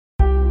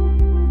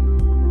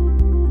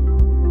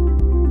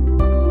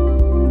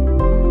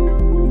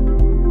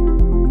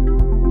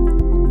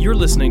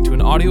listening to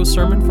an audio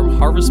sermon from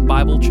Harvest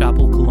Bible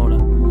Chapel,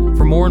 Kelowna.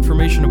 For more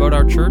information about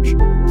our church,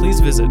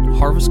 please visit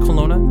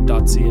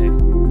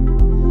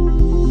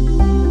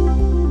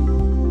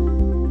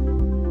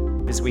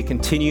harvestkelowna.ca. As we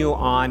continue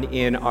on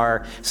in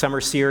our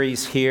summer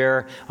series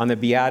here on the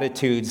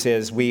Beatitudes,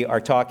 as we are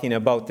talking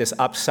about this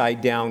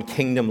upside-down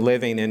kingdom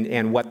living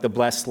and what the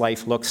blessed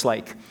life looks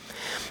like.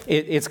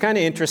 It's kind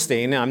of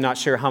interesting. I'm not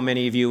sure how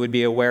many of you would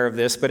be aware of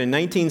this, but in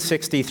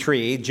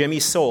 1963, Jimmy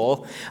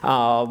Soul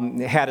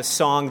had a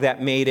song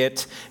that made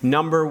it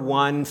number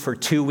one for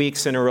 2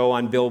 weeks in a row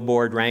on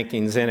Billboard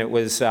rankings, and it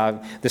was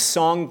the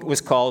song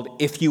was called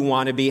 "If You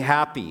Want to Be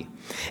Happy."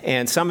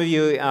 And some of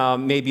you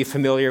may be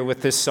familiar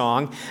with this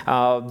song.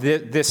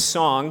 This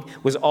song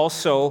was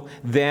also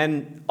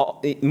then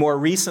more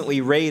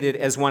recently rated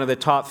as one of the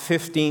top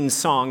 15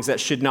 songs that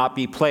should not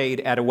be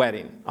played at a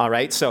wedding. All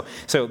right, so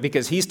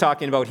because he's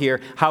talking about here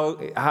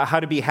how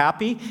to be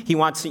happy. You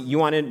want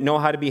to know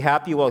how to be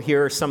happy? Well,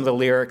 here are some of the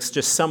lyrics,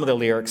 just some of the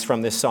lyrics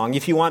from this song.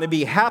 If you want to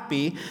be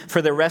happy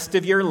for the rest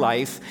of your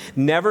life,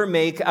 never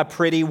make a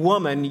pretty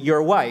woman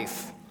your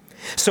wife.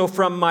 So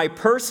from my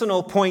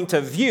personal point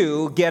of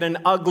view, get an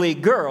ugly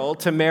girl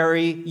to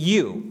marry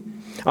you.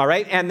 All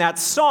right, and that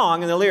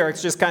song and the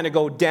lyrics just kind of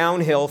go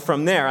downhill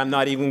from there. I'm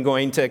not even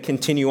going to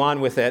continue on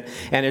with it.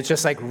 And it's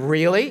just like,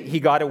 really? He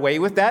got away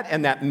with that?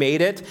 And that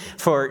made it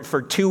for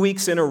 2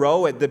 weeks in a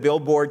row at the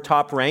Billboard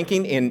top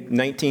ranking in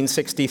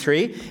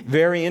 1963.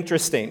 Very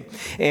interesting.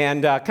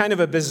 And kind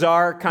of a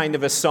bizarre kind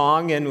of a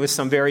song and with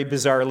some very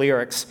bizarre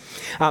lyrics.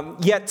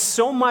 Yet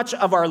so much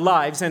of our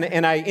lives,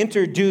 and I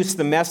introduced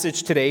the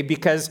message today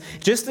because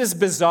just as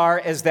bizarre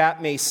as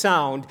that may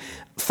sound,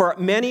 for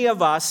many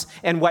of us,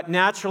 and what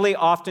naturally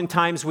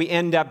oftentimes we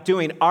end up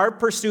doing, our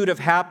pursuit of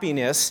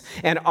happiness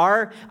and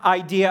our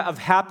idea of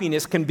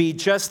happiness can be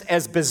just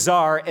as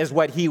bizarre as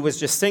what he was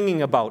just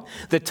singing about.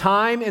 The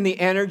time and the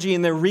energy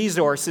and the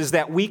resources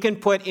that we can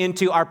put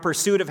into our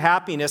pursuit of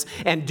happiness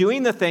and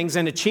doing the things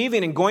and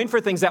achieving and going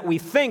for things that we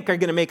think are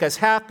going to make us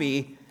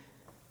happy,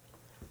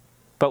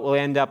 but will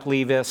end up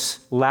leave us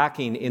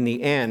lacking in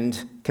the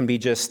end, can be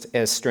just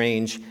as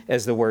strange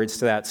as the words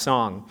to that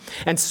song.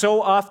 And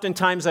so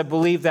oftentimes I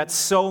believe that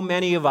so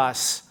many of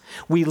us,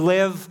 we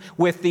live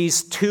with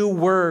these two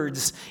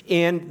words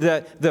in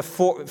the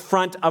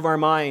front of our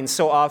minds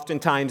so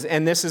oftentimes,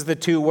 and this is the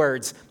two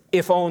words,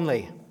 if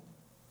only.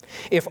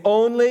 If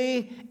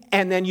only,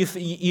 and then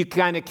you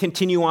kind of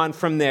continue on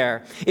from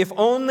there. If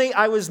only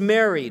I was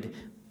married,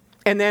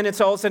 and then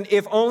it's all of a sudden,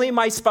 if only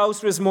my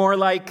spouse was more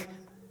like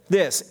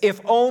this, if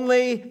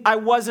only I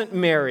wasn't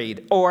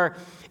married, or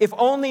if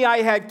only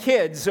I had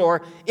kids,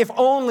 or if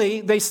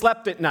only they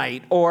slept at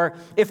night, or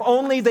if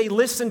only they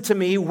listened to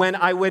me when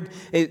I would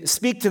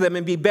speak to them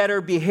and be better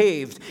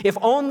behaved. If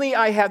only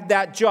I had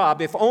that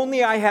job, if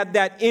only I had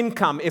that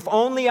income, if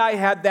only I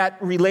had that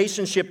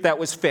relationship that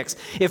was fixed.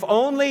 If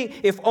only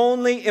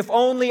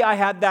I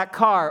had that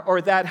car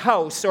or that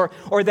house or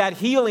that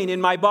healing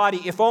in my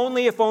body. If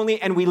only,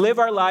 and we live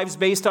our lives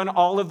based on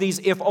all of these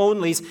if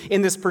onlys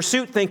in this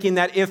pursuit, thinking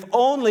that if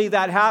only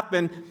that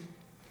happened,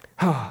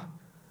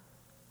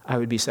 I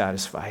would be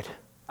satisfied.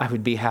 I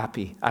would be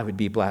happy. I would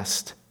be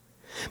blessed.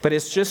 But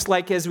it's just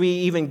like as we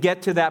even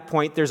get to that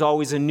point, there's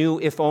always a new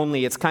if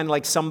only. It's kind of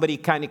like somebody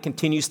kind of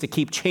continues to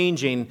keep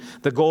changing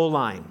the goal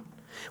line.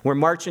 We're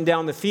marching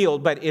down the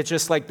field, but it's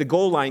just like the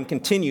goal line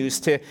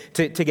continues to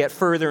get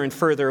further and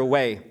further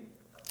away.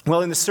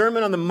 Well, in the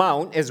Sermon on the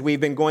Mount, as we've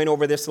been going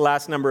over this the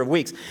last number of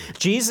weeks,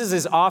 Jesus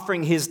is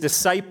offering his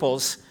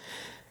disciples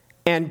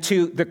and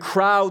to the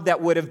crowd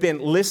that would have been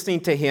listening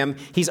to him,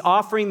 he's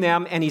offering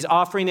them, and he's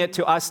offering it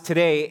to us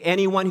today,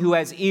 anyone who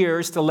has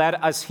ears to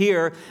let us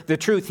hear the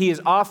truth. He is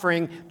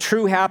offering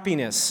true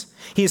happiness.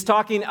 He's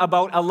talking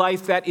about a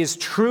life that is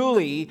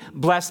truly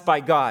blessed by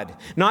God.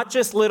 Not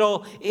just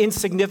little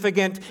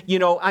insignificant,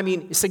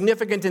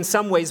 significant in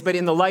some ways, but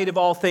in the light of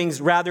all things,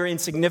 rather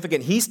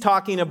insignificant. He's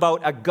talking about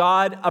a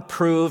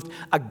God-approved,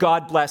 a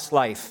God-blessed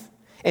life.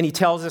 And he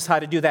tells us how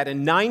to do that.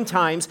 And 9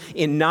 times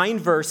in 9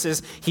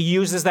 verses, he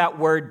uses that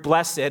word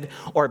blessed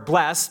or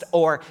blessed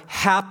or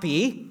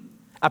happy.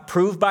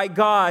 Approved by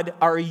God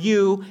are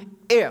you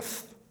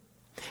if.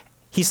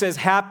 He says,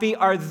 happy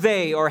are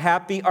they, or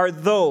happy are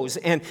those.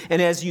 And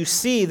as you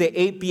see the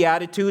 8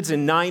 Beatitudes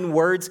and 9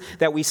 words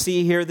that we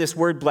see here, this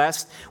word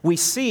blessed, we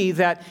see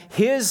that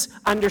his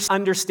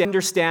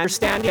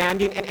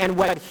understanding and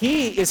what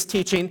he is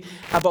teaching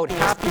about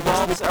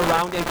happiness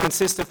around and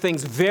consists of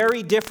things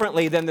very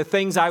differently than the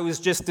things I was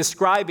just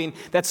describing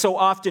that so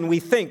often we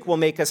think will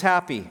make us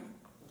happy.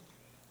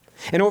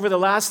 And over the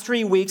last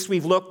 3 weeks,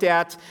 we've looked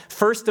at,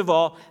 first of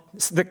all,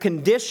 the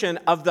condition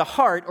of the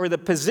heart or the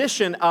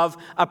position of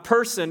a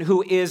person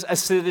who is a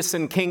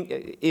citizen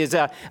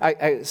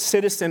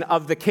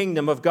of the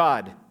kingdom of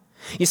God.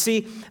 You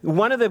see,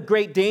 one of the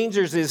great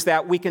dangers is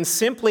that we can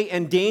simply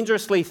and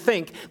dangerously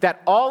think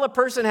that all a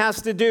person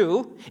has to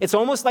do, it's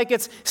almost like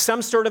it's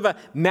some sort of a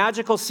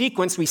magical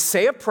sequence. We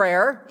say a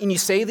prayer, and you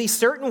say these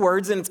certain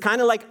words, and it's kind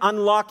of like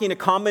unlocking a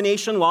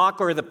combination lock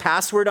or the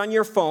password on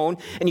your phone,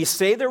 and you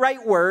say the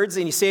right words,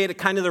 and you say it at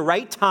kind of the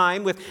right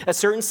time with a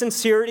certain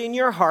sincerity in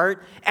your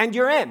heart, and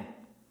you're in.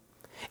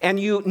 And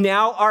you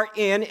now are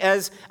in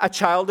as a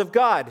child of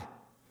God.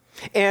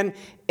 And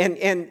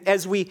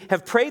as we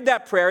have prayed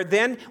that prayer,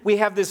 then we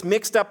have this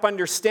mixed up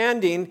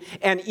understanding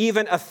and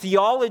even a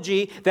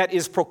theology that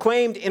is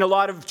proclaimed in a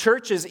lot of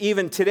churches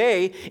even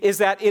today is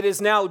that it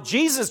is now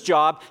Jesus'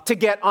 job to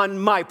get on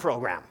my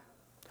program.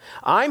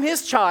 I'm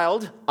his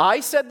child. I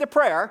said the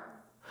prayer.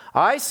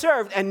 I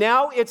served. And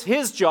now it's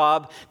his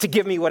job to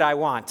give me what I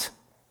want.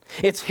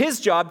 It's his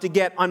job to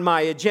get on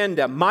my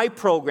agenda, my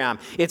program.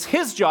 It's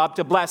his job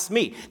to bless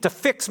me, to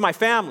fix my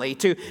family,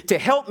 to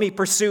help me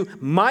pursue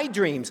my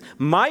dreams,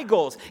 my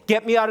goals,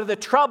 get me out of the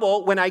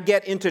trouble when I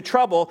get into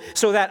trouble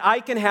so that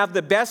I can have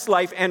the best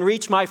life and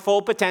reach my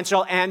full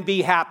potential and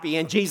be happy.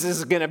 And Jesus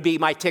is going to be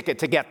my ticket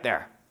to get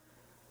there.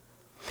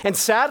 And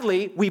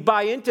sadly, we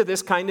buy into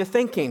this kind of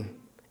thinking,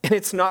 and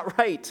it's not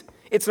right.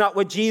 It's not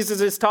what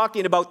Jesus is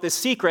talking about, the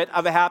secret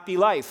of a happy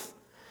life.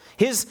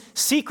 His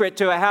secret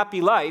to a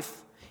happy life,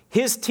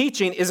 his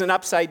teaching is an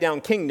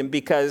upside-down kingdom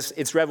because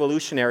it's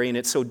revolutionary and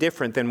it's so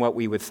different than what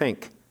we would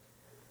think.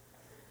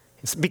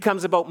 It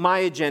becomes about my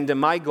agenda,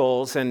 my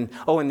goals, and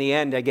in the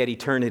end, I get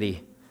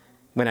eternity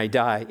when I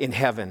die in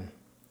heaven.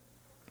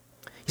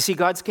 You see,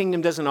 God's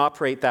kingdom doesn't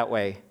operate that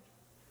way.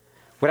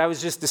 What I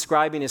was just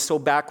describing is so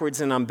backwards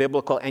and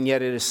unbiblical, and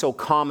yet it is so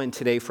common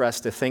today for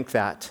us to think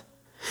that.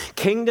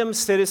 Kingdom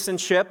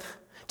citizenship,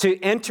 to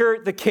enter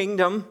the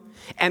kingdom,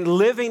 and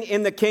living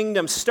in the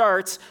kingdom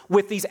starts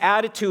with these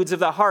attitudes of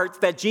the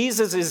heart that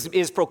Jesus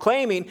is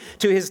proclaiming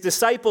to his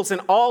disciples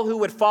and all who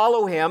would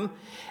follow him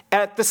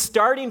at the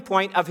starting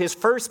point of his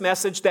first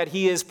message that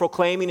he is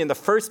proclaiming in the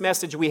first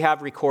message we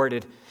have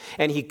recorded.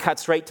 And he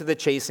cuts right to the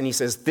chase and he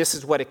says, this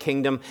is what a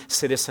kingdom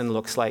citizen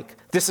looks like.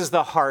 This is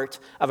the heart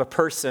of a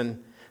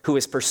person who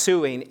is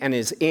pursuing and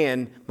is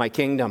in my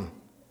kingdom.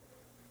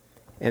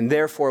 And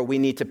therefore, we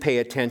need to pay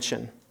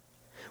attention.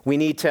 We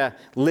need to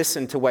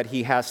listen to what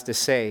he has to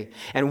say.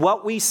 And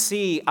what we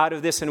see out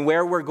of this and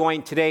where we're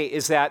going today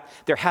is that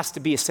there has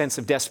to be a sense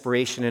of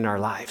desperation in our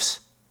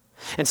lives.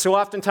 And so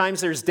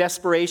oftentimes there's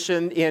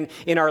desperation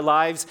in our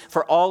lives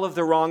for all of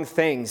the wrong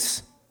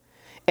things.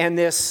 And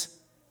this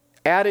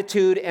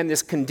attitude and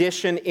this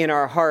condition in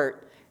our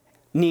heart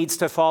needs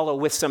to follow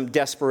with some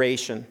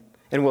desperation.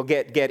 And we'll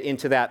get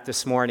into that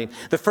this morning.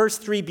 The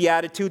first three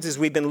Beatitudes, as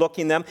we've been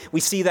looking at them, we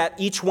see that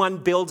each one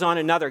builds on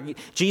another.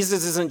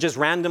 Jesus isn't just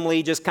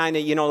randomly just kind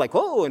of, like,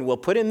 and we'll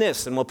put in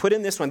this and we'll put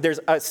in this one. There's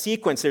a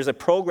sequence, there's a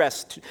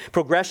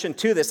progression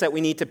to this that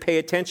we need to pay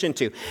attention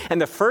to. And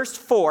the first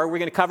four, we're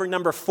going to cover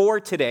number 4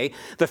 today.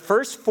 The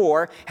first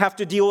 4 have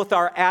to deal with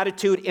our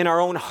attitude in our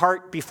own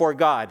heart before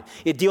God.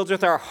 It deals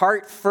with our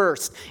heart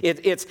first.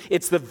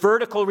 It's the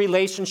vertical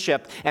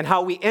relationship and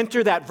how we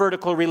enter that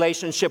vertical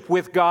relationship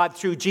with God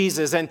through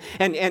Jesus. And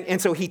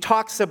so he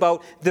talks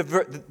about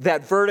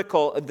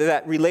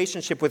that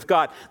relationship with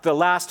God. The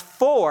last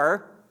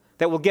 4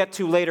 that we'll get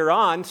to later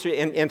on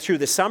and through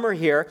the summer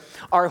here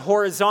are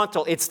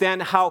horizontal. It's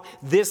then how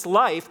this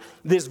life,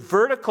 this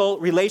vertical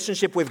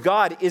relationship with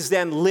God is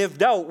then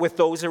lived out with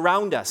those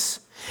around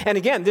us. And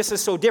again, this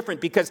is so different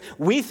because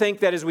we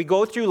think that as we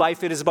go through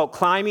life, it is about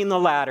climbing the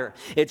ladder.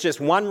 It's just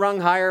one rung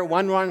higher,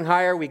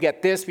 we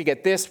get this,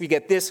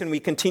 and we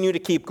continue to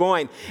keep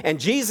going. And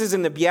Jesus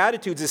in the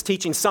Beatitudes is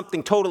teaching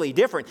something totally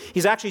different.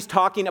 He's actually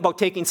talking about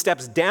taking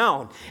steps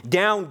down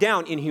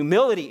in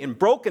humility, in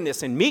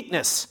brokenness, in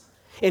meekness,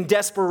 in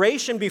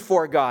desperation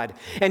before God.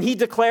 And he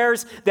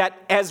declares that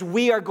as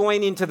we are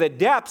going into the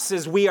depths,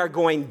 as we are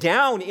going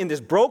down in this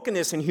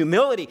brokenness and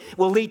humility,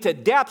 will lead to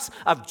depths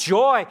of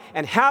joy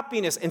and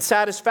happiness and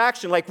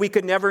satisfaction like we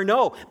could never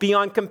know,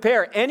 beyond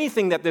compare,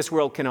 anything that this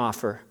world can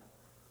offer.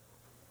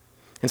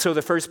 And so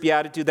the first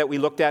beatitude that we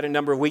looked at a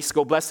number of weeks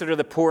ago, blessed are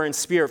the poor in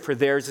spirit, for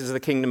theirs is the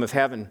kingdom of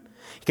heaven.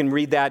 You can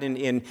read that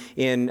in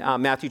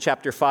Matthew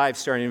chapter 5,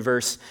 starting in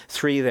verse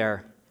 3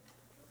 there.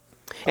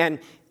 And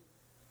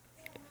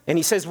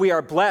he says we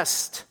are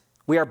blessed.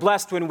 We are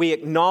blessed when we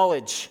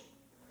acknowledge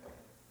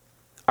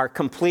our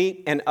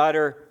complete and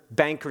utter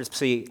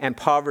bankruptcy and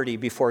poverty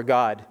before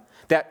God.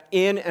 That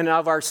in and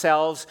of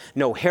ourselves,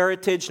 no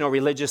heritage, no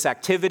religious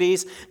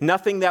activities,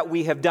 nothing that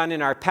we have done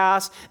in our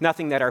past,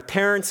 nothing that our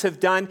parents have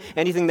done,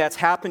 anything that's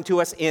happened to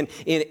us in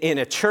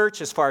a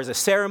church as far as a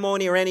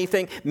ceremony or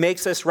anything,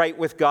 makes us right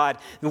with God.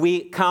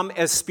 We come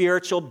as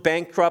spiritual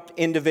bankrupt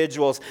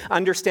individuals,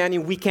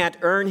 understanding we can't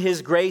earn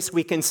his grace,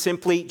 we can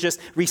simply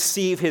just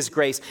receive his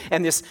grace.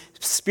 And this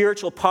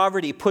spiritual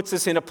poverty puts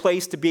us in a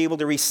place to be able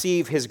to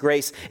receive his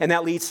grace. And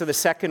that leads to the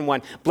second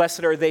one,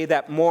 blessed are they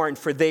that mourn,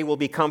 for they will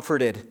be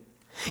comforted.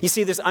 You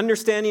see, this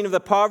understanding of the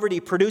poverty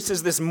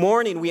produces this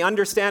mourning. We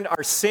understand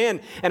our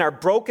sin and our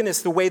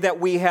brokenness, the way that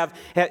we have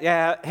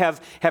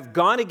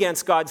gone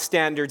against God's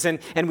standards.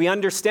 And we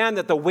understand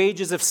that the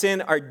wages of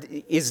sin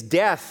is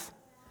death.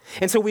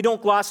 And so we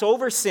don't gloss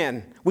over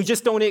sin. We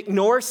just don't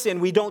ignore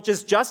sin. We don't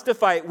just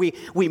justify it.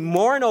 We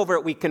mourn over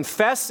it. We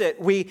confess it.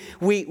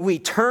 We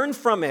turn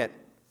from it.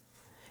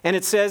 And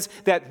it says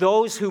that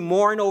those who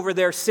mourn over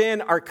their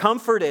sin are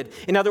comforted.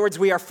 In other words,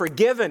 we are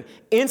forgiven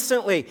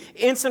instantly.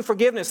 Instant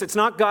forgiveness. It's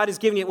not God is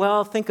giving you,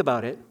 well, think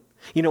about it.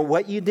 You know,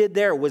 what you did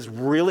there was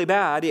really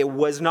bad. It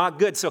was not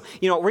good. So,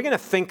 we're going to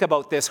think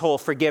about this whole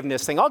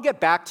forgiveness thing. I'll get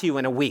back to you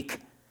in a week.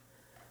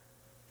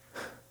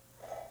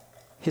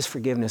 His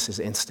forgiveness is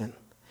instant.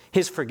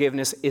 His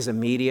forgiveness is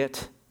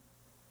immediate.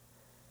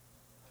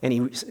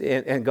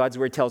 And God's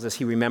word tells us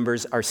he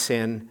remembers our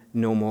sin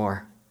no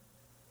more.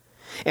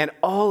 And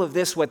all of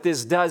this, what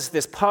this does,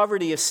 this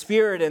poverty of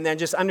spirit, and then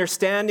just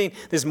understanding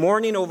this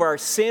mourning over our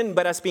sin,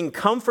 but us being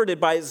comforted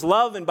by his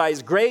love and by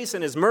his grace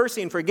and his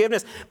mercy and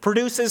forgiveness,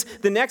 produces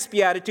the next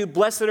beatitude,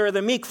 blessed are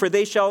the meek, for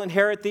they shall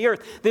inherit the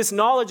earth. This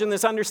knowledge and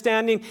this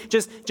understanding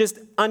just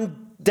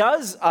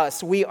undoes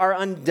us. We are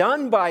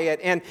undone by it,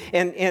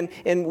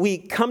 and we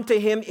come to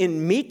him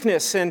in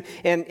meekness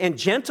and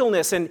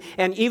gentleness, and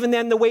even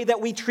then the way that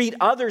we treat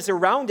others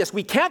around us.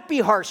 We can't be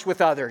harsh with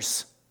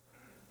others,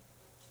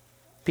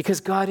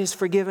 because God has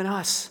forgiven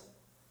us.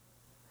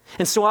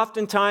 And so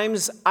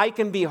oftentimes, I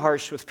can be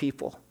harsh with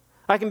people.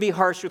 I can be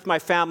harsh with my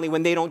family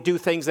when they don't do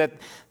things that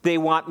they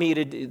want me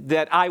to do,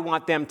 that I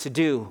want them to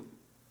do.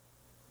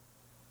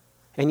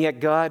 And yet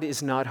God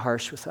is not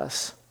harsh with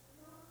us.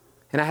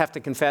 And I have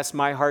to confess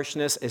my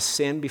harshness is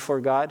sin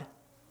before God.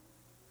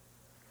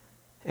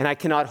 And I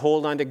cannot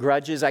hold on to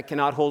grudges. I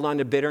cannot hold on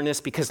to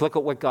bitterness, because look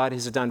at what God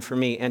has done for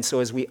me. And so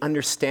as we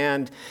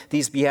understand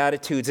these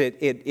Beatitudes,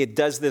 it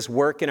does this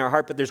work in our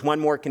heart. But there's one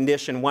more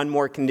condition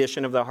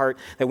of the heart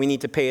that we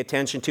need to pay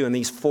attention to. And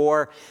these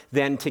four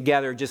then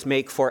together just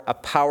make for a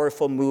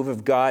powerful move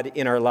of God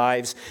in our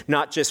lives,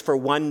 not just for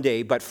one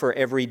day, but for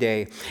every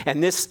day.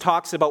 And this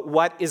talks about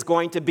what is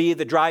going to be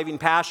the driving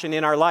passion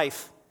in our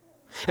life.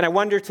 And I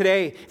wonder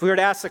today, if we were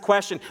to ask the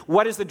question,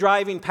 what is the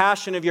driving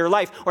passion of your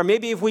life? Or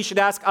maybe if we should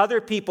ask other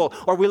people,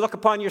 or we look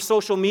upon your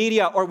social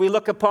media, or we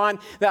look upon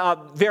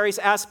various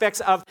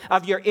aspects of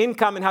your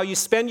income and how you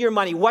spend your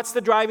money. What's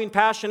the driving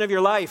passion of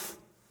your life?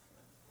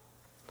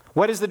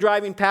 What is the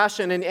driving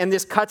passion? And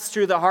this cuts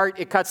through the heart.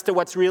 It cuts to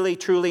what's really,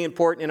 truly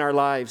important in our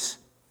lives.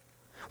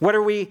 What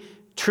are we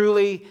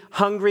truly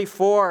hungry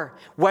for?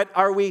 What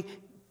are we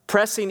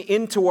pressing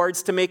in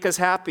towards to make us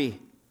happy?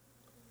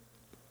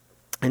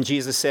 And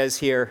Jesus says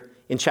here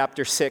in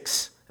chapter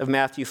 6 of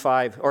Matthew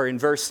 5, or in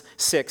verse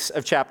 6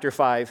 of chapter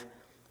 5,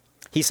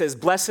 he says,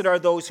 blessed are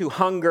those who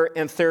hunger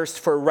and thirst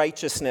for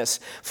righteousness,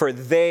 for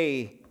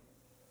they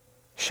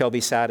shall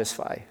be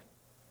satisfied.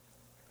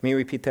 Let me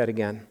repeat that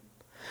again.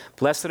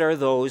 Blessed are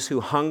those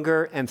who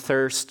hunger and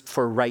thirst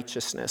for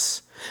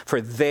righteousness,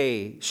 for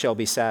they shall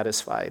be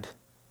satisfied.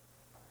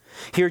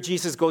 Here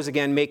Jesus goes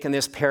again making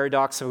this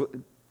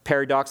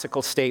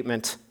paradoxical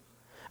statement.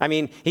 I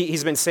mean,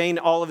 he's been saying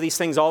all of these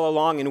things all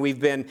along, and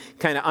we've been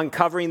kind of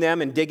uncovering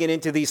them and digging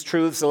into these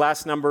truths the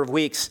last number of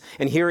weeks.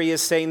 And here he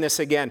is saying this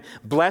again.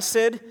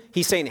 Blessed,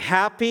 he's saying,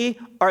 happy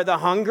are the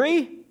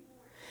hungry.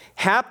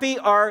 Happy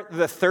are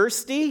the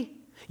thirsty.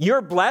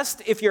 You're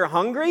blessed if you're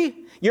hungry.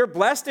 You're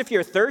blessed if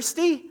you're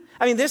thirsty.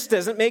 I mean, this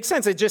doesn't make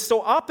sense. It's just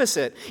so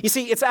opposite. You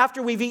see, it's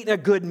after we've eaten a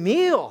good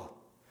meal.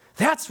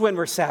 That's when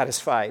we're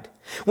satisfied.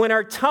 When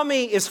our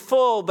tummy is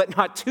full, but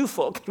not too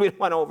full, because we don't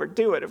want to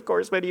overdo it, of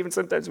course, but even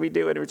sometimes we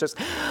do it. We're just,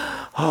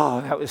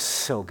 oh, that was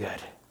so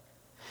good.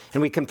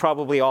 And we can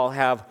probably all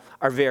have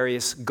our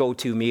various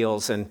go-to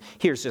meals. And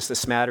here's just a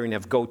smattering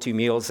of go-to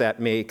meals that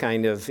may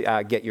kind of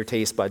get your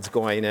taste buds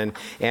going. And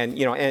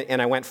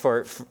I went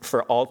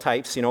for all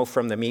types,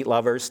 from the meat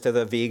lovers to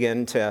the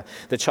vegan to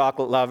the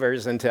chocolate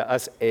lovers and to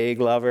us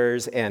egg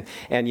lovers. And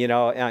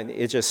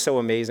it's just so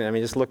amazing. I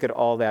mean, just look at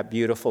all that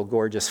beautiful,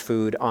 gorgeous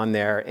food on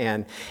there.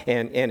 And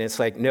it's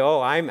like, no,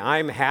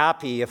 I'm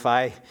happy if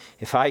I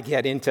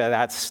get into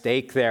that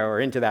steak there or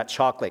into that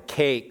chocolate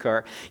cake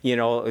or,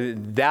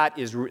 that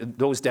is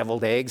those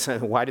deviled eggs.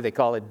 Why do they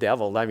call it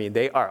deviled? I mean,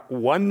 they are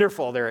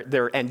wonderful.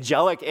 They're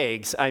angelic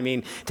eggs. I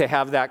mean, to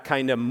have that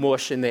kind of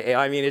mush in the egg.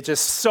 I mean, it's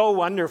just so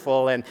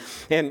wonderful. And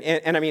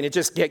I mean, it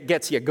just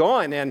gets you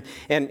going. And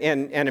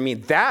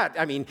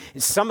I mean,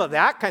 some of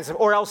that kind of stuff.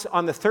 Or else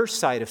on the thirst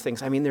side of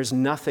things, I mean, there's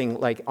nothing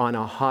like on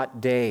a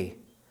hot day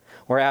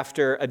or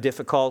after a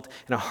difficult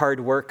and a hard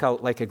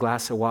workout like a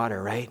glass of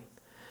water, right?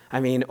 I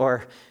mean,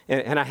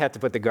 And I had to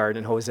put the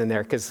garden hose in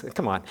there because,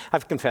 come on,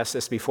 I've confessed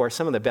this before.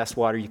 Some of the best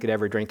water you could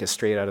ever drink is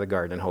straight out of the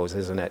garden hose,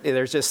 isn't it?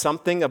 There's just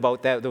something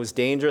about that, those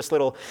dangerous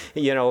little,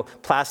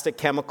 plastic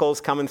chemicals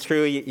coming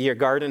through your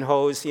garden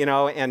hose,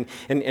 and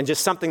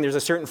just something, there's a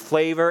certain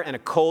flavor and a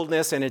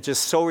coldness, and it's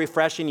just so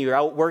refreshing. You're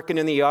out working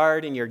in the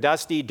yard, and you're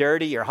dusty,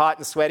 dirty, you're hot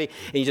and sweaty,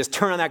 and you just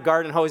turn on that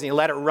garden hose, and you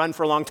let it run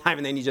for a long time,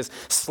 and then you just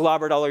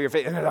slobber it all over your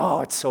face, and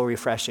it's so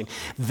refreshing.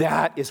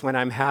 That is when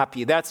I'm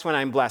happy. That's when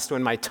I'm blessed,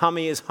 when my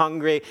tummy is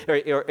hungry,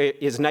 or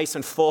is nice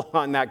and full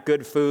on that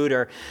good food,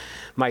 or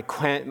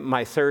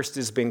my thirst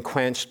has been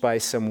quenched by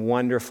some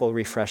wonderful,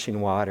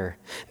 refreshing water.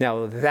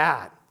 Now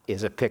that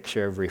is a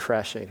picture of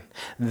refreshing.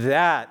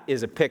 That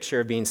is a picture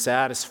of being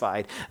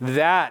satisfied.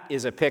 That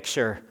is a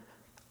picture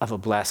of a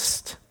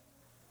blessed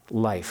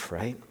life,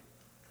 right?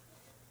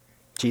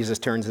 Jesus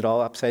turns it all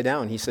upside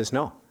down. He says,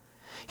 no.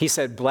 He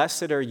said,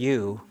 blessed are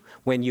you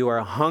when you are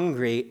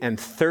hungry and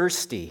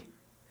thirsty.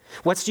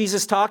 What's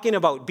Jesus talking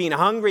about? Being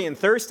hungry and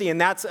thirsty, and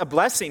that's a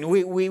blessing.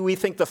 We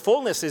think the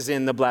fullness is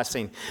in the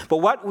blessing. But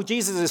what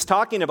Jesus is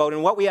talking about,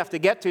 and what we have to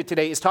get to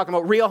today, is talking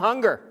about real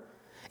hunger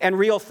and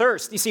real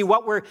thirst. You see,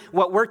 what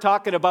we're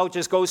talking about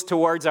just goes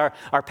towards our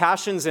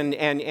passions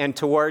and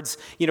towards,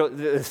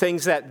 the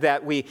things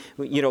that we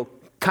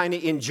kind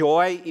of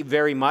enjoy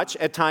very much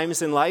at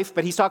times in life.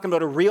 But he's talking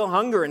about a real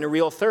hunger and a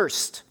real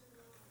thirst.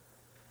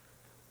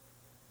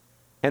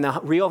 And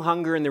the real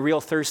hunger and the real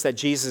thirst that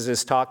Jesus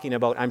is talking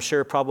about, I'm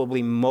sure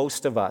probably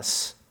most of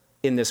us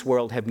in this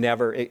world have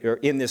never, or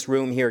in this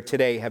room here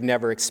today, have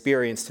never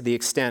experienced to the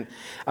extent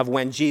of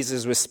when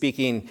Jesus was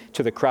speaking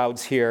to the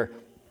crowds here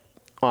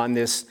on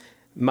this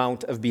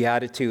Mount of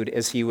Beatitude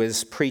as he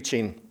was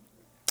preaching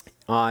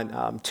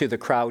to the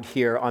crowd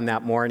here on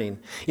that morning.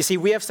 You see,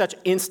 we have such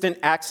instant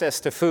access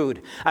to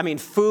food. I mean,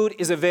 food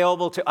is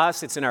available to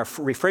us. It's in our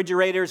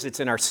refrigerators. It's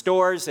in our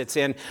stores. It's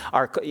in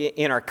our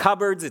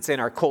cupboards. It's in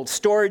our cold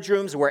storage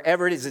rooms,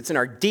 wherever it is. It's in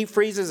our deep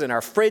freezes, in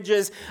our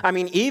fridges. I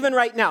mean, even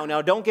right now,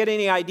 don't get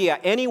any idea.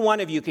 Any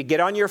one of you could get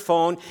on your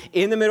phone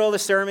in the middle of the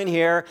sermon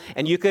here,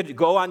 and you could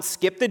go on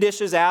Skip the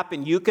Dishes app,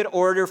 and you could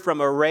order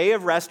from an array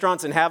of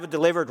restaurants and have it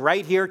delivered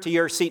right here to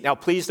your seat. Now,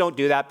 please don't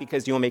do that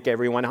because you'll make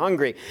everyone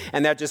hungry.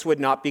 And that just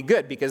would not be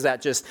good, because that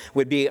just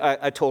would be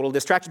a total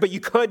distraction. But you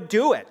could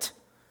do it.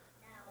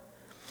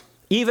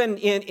 Even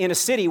in a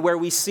city where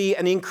we see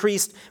an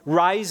increased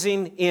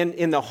rising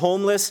in the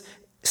homeless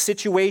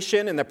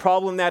situation and the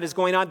problem that is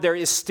going on, there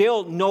is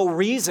still no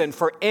reason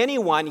for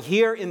anyone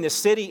here in this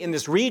city, in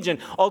this region,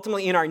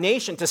 ultimately in our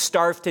nation, to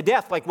starve to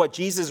death like what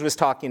Jesus was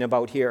talking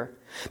about here.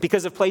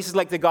 Because of places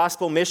like the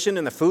Gospel Mission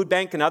and the Food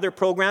Bank and other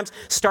programs,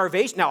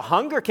 starvation, now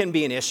hunger can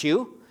be an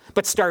issue,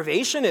 but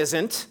starvation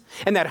isn't.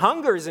 And that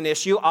hunger is an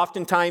issue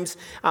oftentimes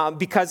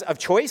because of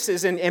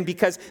choices and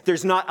because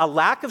there's not a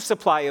lack of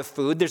supply of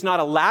food. There's not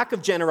a lack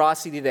of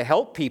generosity to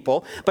help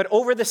people. But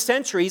over the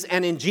centuries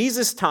and in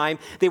Jesus' time,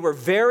 they were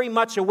very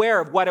much aware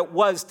of what it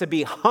was to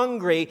be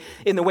hungry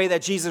in the way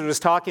that Jesus was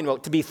talking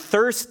about, to be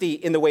thirsty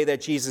in the way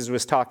that Jesus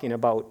was talking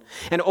about.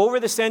 And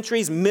over the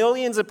centuries,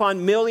 millions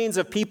upon millions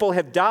of people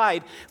have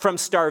died from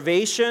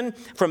starvation,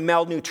 from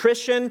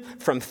malnutrition,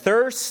 from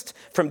thirst,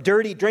 from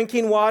dirty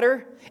drinking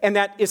water. And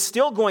that is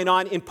still going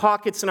on in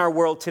pockets in our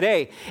world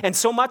today. And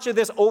so much of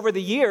this over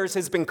the years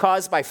has been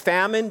caused by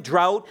famine,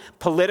 drought,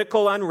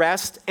 political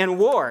unrest, and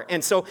war.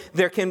 And so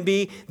there can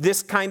be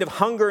this kind of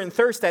hunger and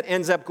thirst that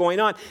ends up going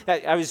on.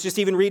 I was just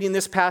even reading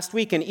this past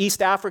week, in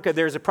East Africa,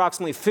 there's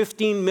approximately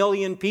 15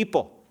 million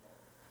people,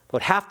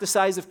 about half the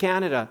size of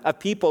Canada, of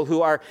people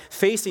who are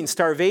facing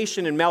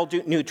starvation and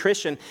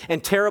malnutrition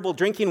and terrible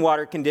drinking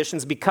water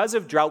conditions because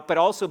of drought, but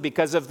also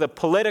because of the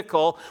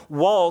political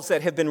walls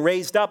that have been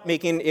raised up,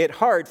 making it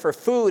hard for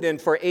food and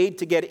for aid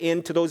to get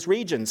into those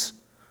regions.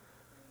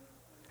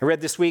 I read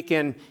this week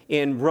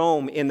in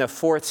Rome in the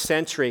 4th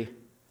century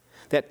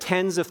that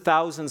tens of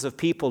thousands of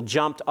people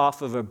jumped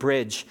off of a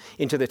bridge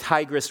into the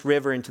Tigris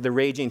River, into the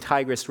raging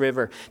Tigris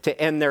River, to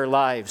end their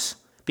lives,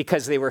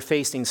 because they were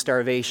facing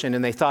starvation,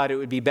 and they thought it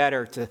would be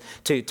better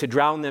to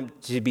drown them,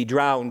 to be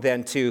drowned,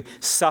 than to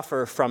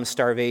suffer from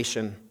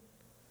starvation.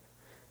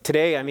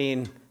 Today, I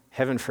mean,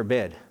 heaven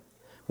forbid,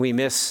 we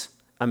miss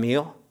a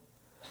meal,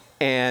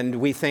 and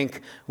we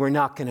think we're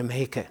not going to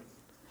make it.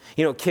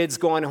 Kids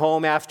going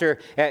home after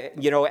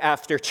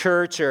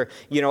church, or,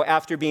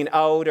 after being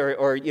out,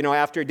 or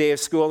after a day of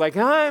school, like,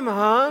 I'm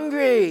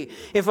hungry.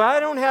 If I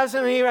don't have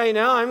something to eat right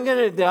now, I'm going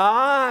to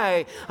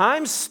die.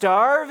 I'm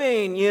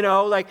starving,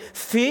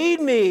 feed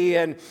me.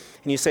 And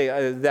you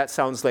say, that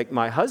sounds like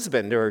my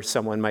husband, or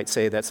someone might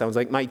say, that sounds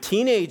like my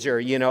teenager,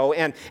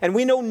 and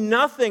we know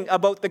nothing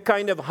about the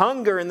kind of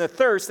hunger and the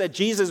thirst that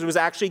Jesus was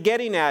actually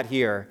getting at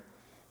here.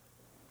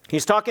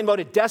 He's talking about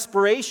a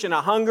desperation,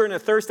 a hunger and a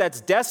thirst that's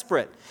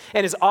desperate.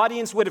 And his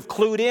audience would have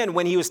clued in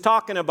when he was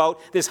talking about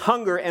this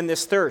hunger and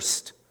this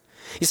thirst.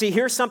 You see,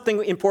 here's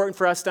something important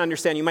for us to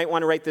understand. You might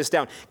want to write this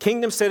down.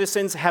 Kingdom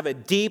citizens have a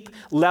deep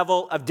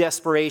level of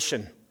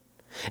desperation.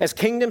 As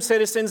kingdom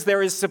citizens,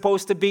 there is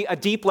supposed to be a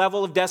deep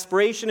level of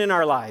desperation in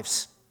our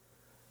lives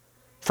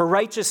for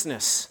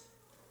righteousness,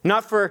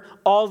 not for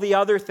all the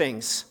other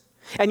things.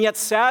 And yet,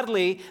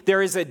 sadly,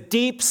 there is a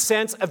deep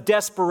sense of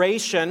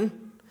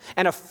desperation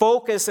and a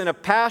focus and a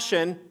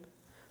passion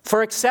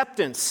for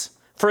acceptance,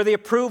 for the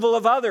approval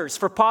of others,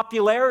 for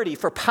popularity,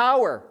 for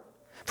power,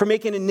 for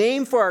making a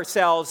name for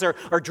ourselves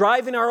or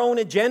driving our own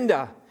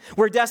agenda.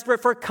 We're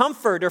desperate for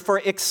comfort or for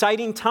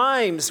exciting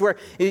times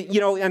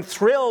and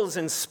thrills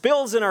and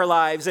spills in our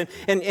lives.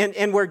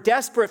 And we're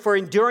desperate for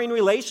enduring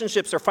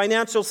relationships or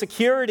financial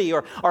security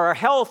or our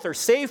health or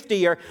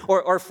safety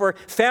or for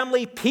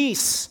family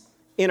peace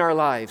in our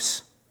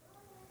lives.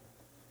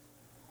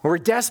 We're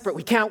desperate.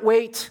 We can't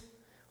wait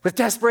with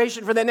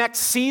desperation for the next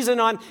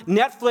season on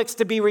Netflix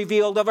to be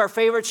revealed of our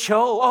favorite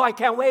show. Oh, I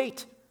can't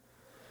wait.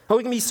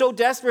 We can be so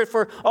desperate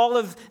for all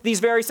of these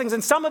various things.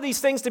 And some of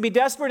these things, to be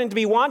desperate and to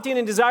be wanting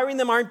and desiring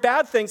them, aren't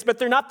bad things, but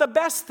they're not the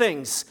best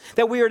things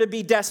that we are to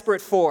be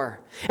desperate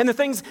for. And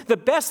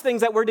the best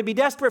things that we're to be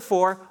desperate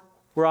for,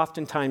 we're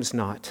oftentimes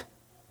not.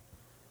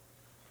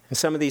 And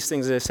some of these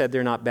things, as I said,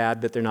 they're not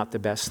bad, but they're not the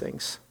best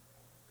things.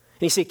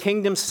 And you see,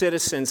 kingdom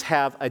citizens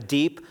have a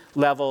deep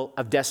level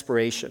of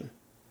desperation,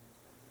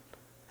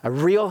 a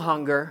real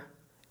hunger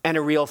and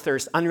a real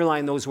thirst.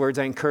 Underline those words,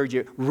 I encourage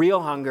you.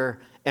 Real hunger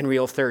and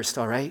real thirst,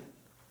 all right?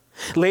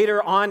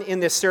 Later on in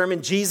this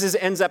sermon, Jesus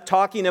ends up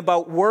talking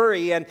about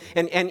worry, and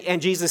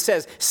Jesus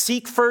says,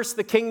 seek first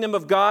the kingdom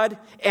of God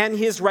and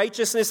his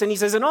righteousness. And he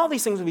says, and all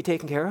these things will be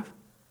taken care of.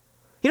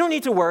 You don't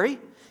need to worry.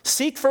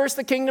 Seek first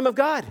the kingdom of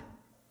God,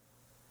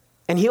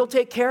 and he'll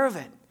take care of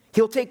it.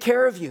 He'll take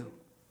care of you.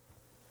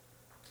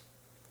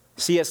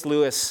 C.S.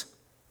 Lewis,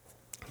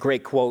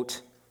 great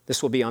quote.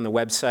 This will be on the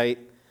website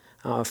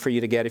for you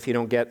to get if you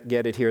don't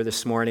get it here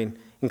this morning.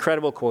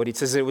 Incredible quote. He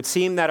says, it would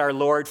seem that our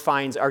Lord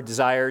finds our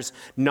desires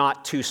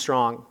not too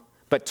strong,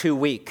 but too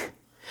weak.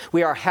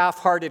 We are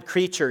half-hearted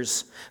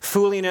creatures,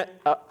 fooling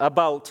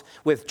about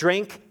with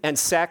drink and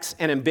sex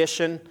and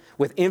ambition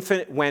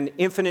when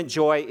infinite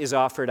joy is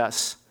offered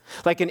us.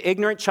 Like an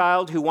ignorant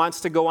child who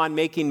wants to go on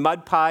making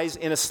mud pies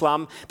in a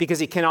slum because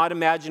he cannot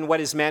imagine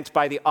what is meant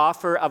by the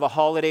offer of a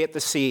holiday at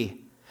the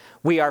sea.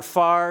 We are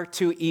far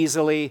too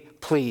easily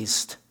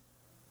pleased.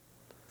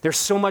 There's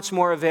so much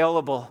more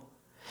available.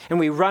 And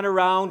we run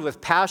around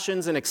with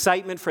passions and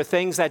excitement for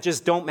things that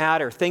just don't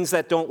matter, things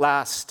that don't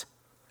last.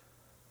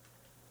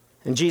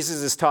 And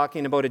Jesus is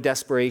talking about a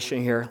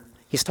desperation here.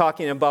 He's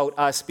talking about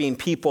us being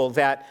people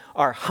that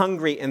are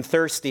hungry and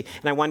thirsty.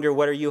 And I wonder,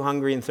 what are you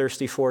hungry and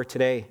thirsty for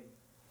today?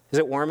 Is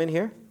it warm in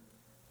here?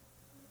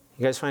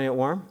 You guys finding it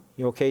warm?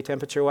 You okay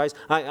temperature-wise?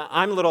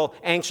 I'm a little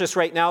anxious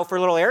right now for a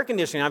little air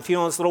conditioning. I'm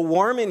feeling it's a little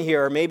warm in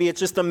here. Or maybe it's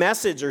just a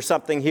message or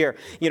something here,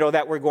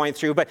 that we're going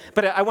through. But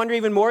I wonder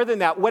even more than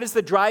that. What is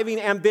the driving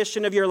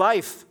ambition of your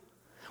life?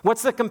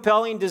 What's the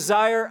compelling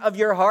desire of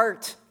your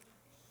heart?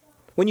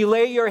 When you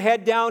lay your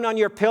head down on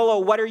your pillow,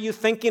 what are you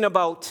thinking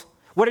about?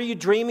 What are you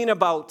dreaming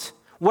about?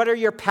 What are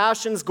your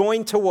passions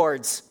going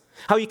towards?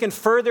 How you can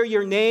further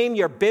your name,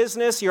 your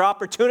business, your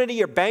opportunity,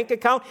 your bank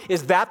account?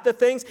 Is that the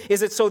things?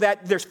 Is it so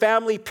that there's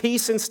family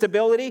peace and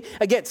stability?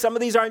 Again, some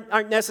of these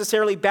aren't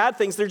necessarily bad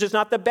things. They're just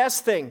not the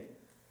best thing.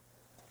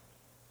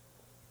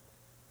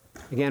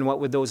 Again, what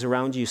would those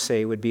around you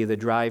say would be the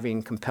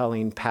driving,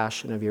 compelling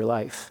passion of your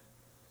life?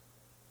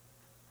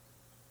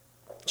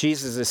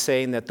 Jesus is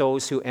saying that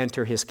those who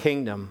enter his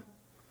kingdom,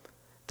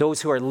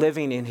 those who are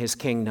living in his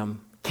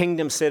kingdom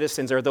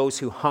citizens are those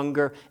who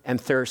hunger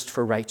and thirst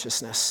for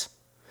righteousness.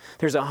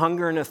 There's a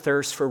hunger and a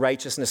thirst for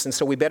righteousness. And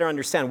so we better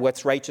understand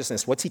what's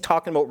righteousness. What's he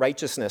talking about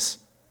righteousness?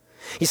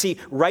 You see,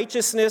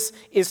 righteousness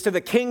is to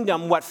the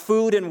kingdom what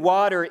food and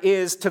water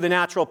is to the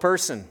natural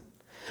person.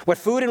 What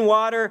food and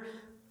water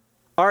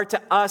are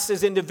to us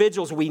as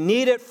individuals. We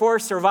need it for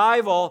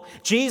survival.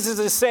 Jesus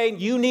is saying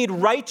you need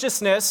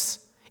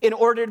righteousness in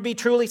order to be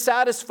truly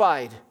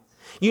satisfied.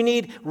 You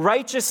need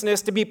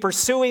righteousness to be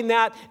pursuing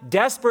that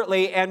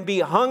desperately and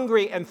be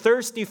hungry and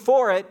thirsty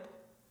for it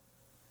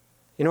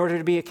in order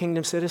to be a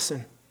kingdom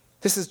citizen.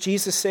 This is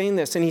Jesus saying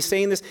this, and he's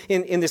saying this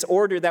in this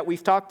order that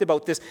we've talked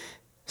about, this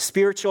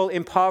spiritual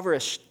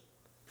impoverished,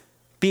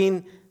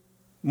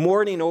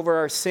 mourning over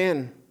our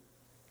sin,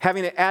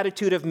 having an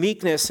attitude of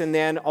meekness, and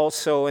then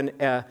also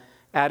an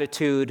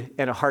attitude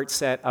and a heart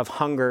set of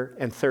hunger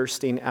and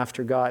thirsting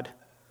after God.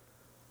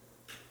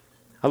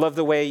 I love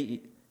the way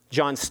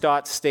John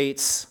Stott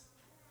states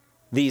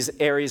these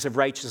areas of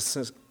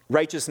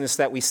righteousness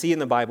that we see in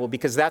the Bible,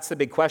 because that's the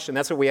big question.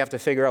 That's what we have to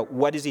figure out.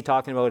 What is he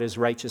talking about as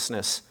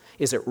righteousness?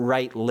 Is it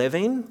right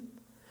living?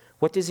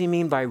 What does he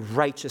mean by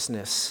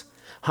righteousness?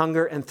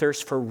 Hunger and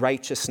thirst for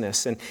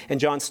righteousness. And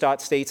John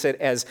Stott states it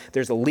as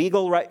there's a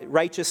legal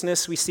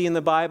righteousness we see in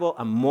the Bible,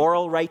 a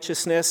moral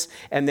righteousness,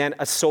 and then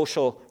a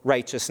social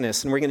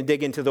righteousness. And we're going to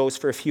dig into those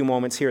for a few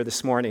moments here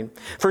this morning.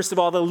 First of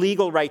all, the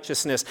legal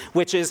righteousness,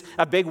 which is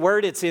a big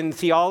word. It's in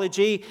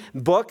theology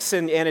books,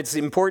 and it's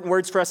important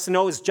words for us to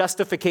know, is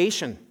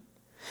justification.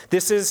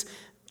 This is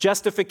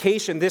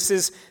justification. This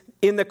is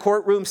in the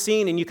courtroom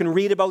scene, and you can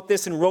read about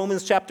this in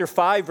Romans chapter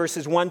 5,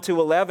 verses 1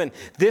 to 11.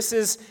 This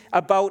is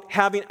about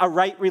having a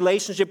right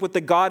relationship with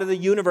the God of the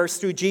universe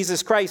through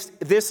Jesus Christ.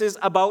 This is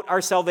about our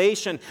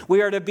salvation.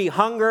 We are to be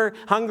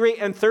hungry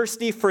and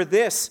thirsty for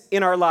this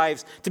in our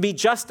lives, to be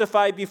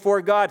justified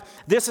before God.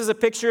 This is a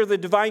picture of the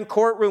divine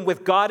courtroom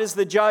with God as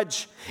the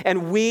judge,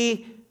 and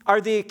we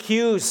are the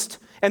accused,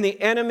 and the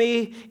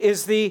enemy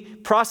is the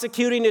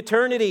prosecuting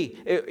attorney,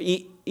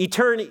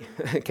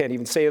 I can't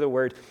even say the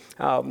word,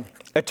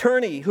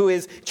 attorney who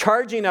is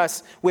charging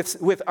us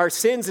with our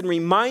sins and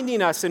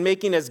reminding us and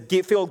making us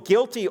feel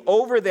guilty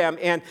over them.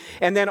 And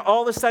then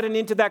all of a sudden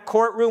into that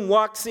courtroom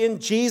walks in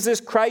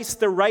Jesus Christ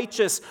the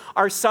righteous,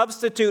 our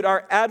substitute,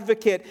 our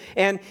advocate.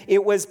 And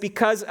it was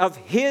because of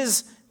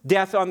his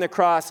death on the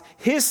cross,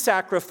 his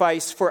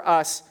sacrifice for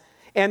us,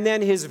 and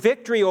then his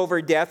victory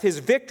over death, his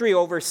victory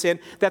over sin,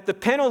 that the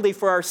penalty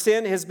for our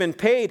sin has been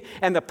paid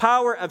and the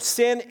power of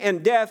sin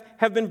and death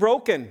have been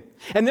broken.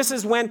 And this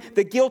is when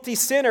the guilty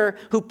sinner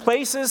who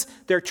places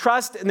their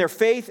trust and their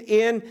faith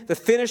in the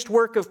finished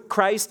work of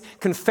Christ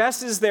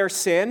confesses their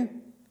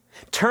sin,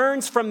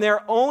 turns from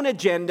their own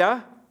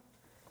agenda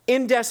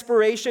in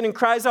desperation and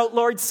cries out,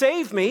 "Lord,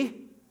 save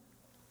me."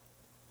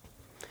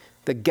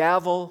 The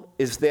gavel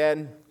is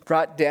then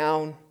brought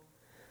down,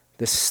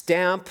 the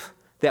stamp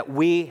that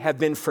we have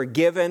been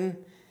forgiven,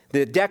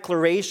 the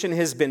declaration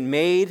has been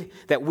made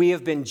that we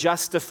have been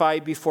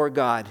justified before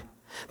God.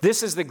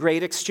 This is the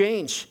great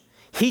exchange.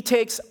 He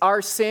takes our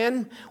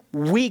sin,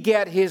 we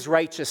get his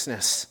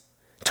righteousness.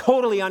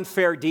 Totally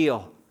unfair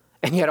deal,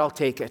 and yet I'll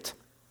take it.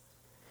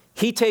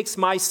 He takes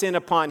my sin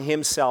upon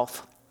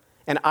himself,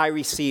 and I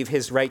receive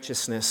his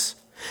righteousness.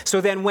 So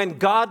then when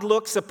God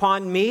looks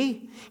upon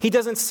me, he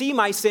doesn't see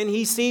my sin,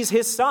 he sees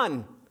his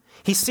Son.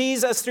 He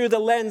sees us through the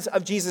lens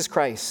of Jesus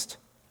Christ.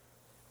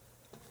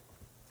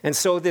 And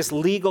so this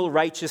legal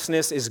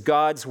righteousness is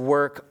God's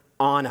work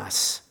on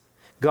us.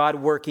 God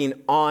working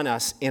on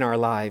us in our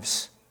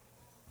lives.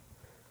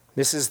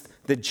 This is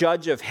the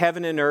judge of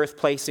heaven and earth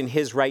placing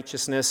his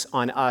righteousness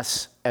on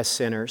us as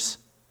sinners,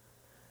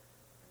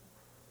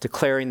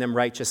 declaring them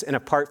righteous. And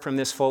apart from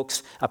this,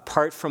 folks,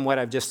 apart from what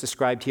I've just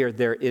described here,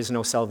 there is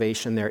no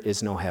salvation, there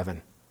is no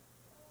heaven.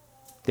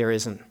 There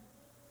isn't.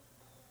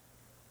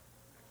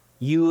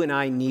 You and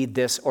I need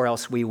this, or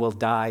else we will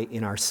die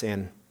in our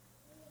sin.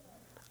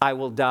 I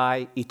will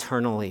die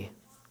eternally,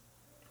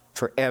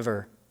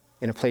 forever,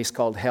 in a place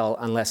called hell,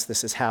 unless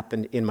this has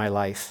happened in my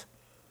life.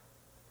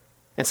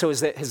 And so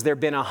has there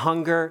been a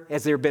hunger?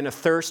 Has there been a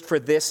thirst for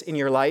this in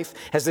your life?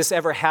 Has this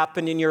ever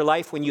happened in your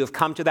life when you have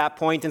come to that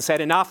point and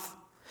said, enough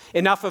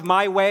of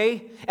my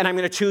way, and I'm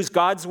going to choose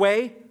God's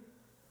way?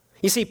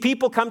 You see,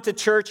 people come to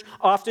church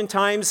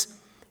oftentimes,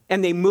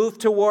 and they move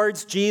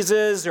towards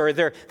Jesus, or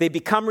they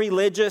become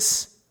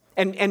religious.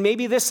 And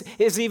maybe this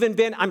has even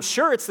been, I'm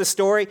sure it's the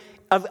story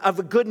of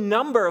a good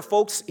number of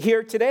folks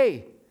here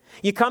today.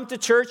 You come to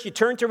church, you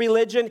turn to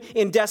religion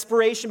in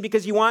desperation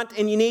because you want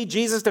and you need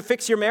Jesus to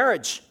fix your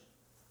marriage.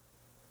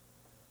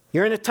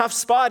 You're in a tough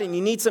spot and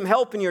you need some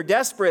help and you're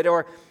desperate.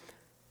 Or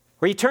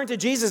you turn to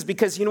Jesus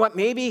because, you know what,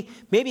 maybe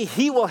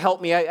he will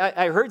help me.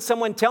 I heard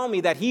someone tell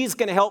me that he's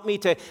going to help me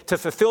to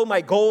fulfill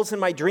my goals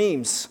and my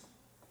dreams.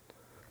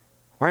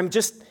 Or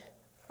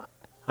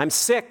I'm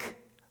sick.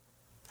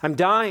 I'm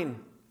dying.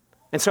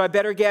 And so I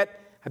better get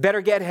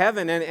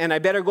heaven, and I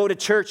better go to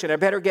church, and I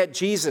better get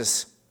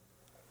Jesus.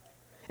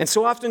 And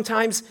so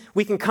oftentimes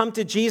we can come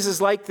to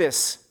Jesus like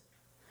this.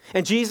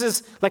 And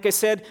Jesus, like I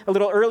said a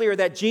little earlier,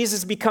 that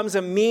Jesus becomes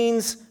a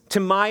means to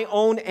my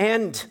own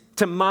end,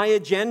 to my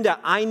agenda.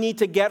 I need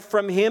to get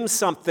from him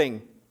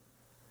something.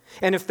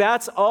 And if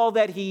that's all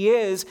that he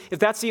is, if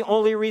that's the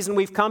only reason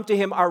we've come to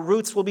him, our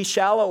roots will be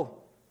shallow.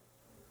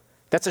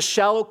 That's a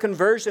shallow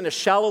conversion, a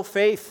shallow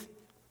faith,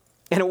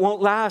 and it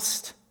won't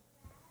last.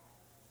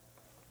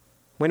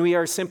 When we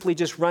are simply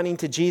just running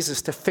to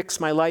Jesus to fix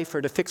my life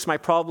or to fix my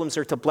problems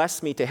or to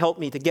bless me, to help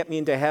me, to get me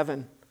into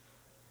heaven.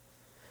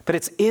 But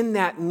it's in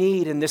that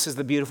need, and this is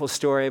the beautiful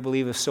story, I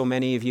believe, of so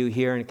many of you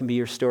here, and it can be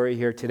your story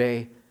here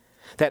today,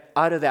 that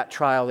out of that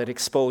trial it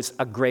exposed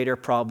a greater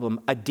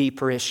problem, a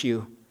deeper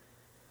issue,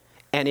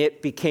 and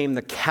it became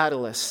the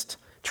catalyst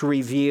to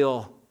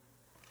reveal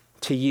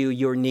to you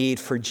your need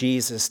for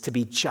Jesus, to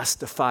be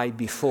justified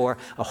before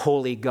a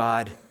holy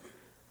God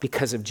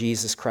because of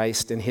Jesus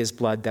Christ and his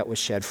blood that was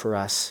shed for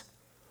us.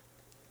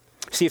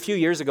 See, a few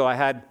years ago I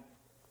had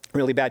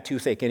really bad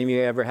toothache. Any of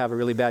you ever have a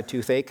really bad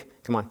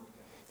toothache? Come on.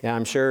 Yeah,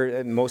 I'm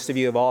sure most of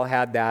you have all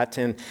had that.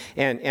 And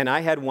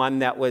I had one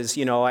that was,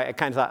 I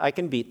kind of thought, I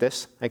can beat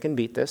this,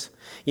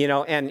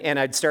 and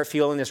I'd start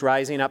feeling this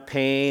rising up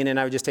pain, and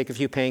I would just take a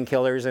few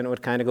painkillers, and it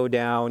would kind of go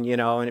down,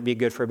 and it'd be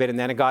good for a bit. And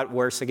then it got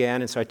worse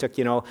again, and so I took,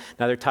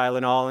 another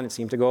Tylenol, and it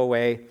seemed to go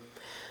away.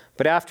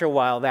 But after a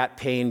while, that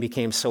pain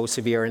became so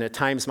severe, and at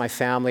times my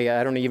family,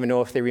 I don't even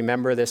know if they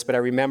remember this, but I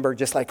remember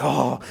just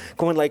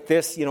going like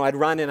this. I'd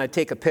run and I'd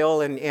take a pill,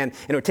 and it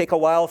would take a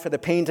while for the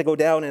pain to go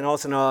down, and all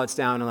of a sudden, it's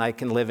down, and I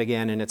can live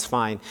again, and it's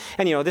fine.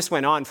 And, this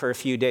went on for a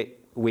few days.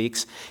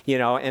 weeks,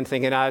 and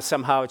thinking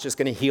somehow it's just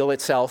going to heal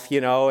itself,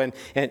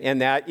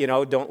 and that,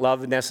 don't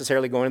love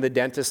necessarily going to the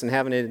dentist and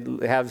having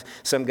to have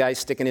some guy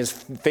sticking his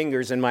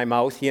fingers in my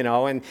mouth,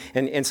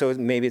 and so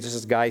maybe it's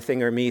just a guy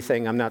thing or me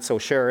thing, I'm not so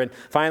sure. And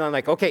finally I'm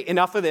like, okay,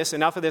 enough of this,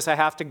 I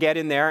have to get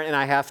in there and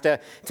I have to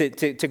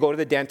go to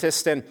the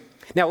dentist. And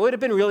now, it would have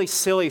been really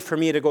silly for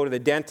me to go to the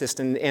dentist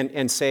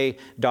and say,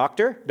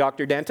 Dr.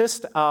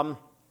 Dentist, I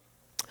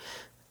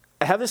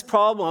have this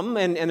problem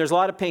and there's a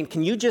lot of pain.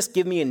 Can you just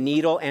give me a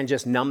needle and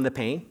just numb the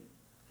pain?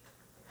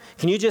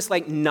 Can you just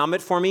numb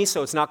it for me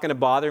so it's not going to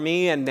bother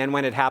me? And then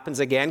when it happens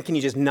again, can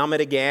you just numb it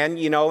again,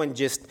 and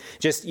just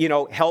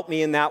help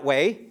me in that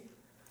way?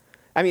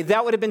 I mean,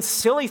 that would have been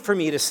silly for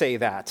me to say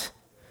that.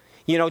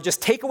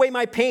 Just take away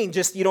my pain.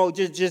 Just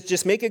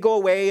make it go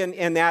away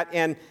and that.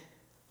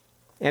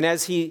 And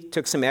as he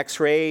took some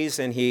x-rays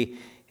and he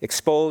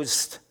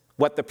exposed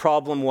what the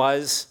problem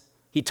was,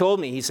 he told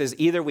me, he says,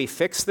 either we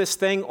fix this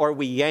thing or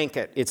we yank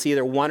it. It's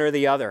either one or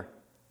the other.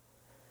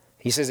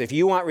 He says, if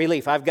you want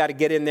relief, I've got to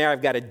get in there.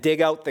 I've got to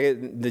dig out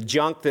the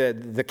junk,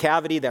 the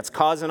cavity that's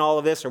causing all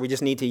of this, or we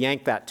just need to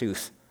yank that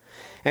tooth.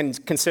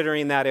 And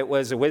considering that it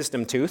was a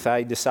wisdom tooth,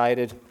 I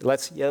decided,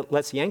 let's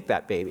yank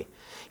that baby.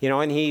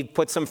 And he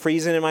put some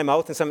freezing in my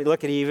mouth and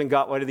look, he even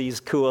got one of these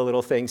cool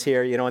little things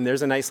here, and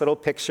there's a nice little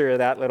picture of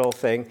that little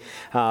thing.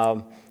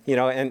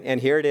 And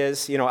here it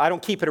is. I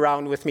don't keep it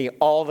around with me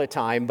all the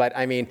time, but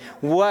I mean,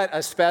 what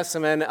a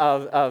specimen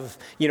of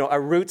a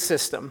root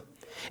system.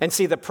 And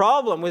see, the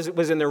problem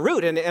was in the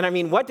root. And I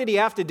mean, what did he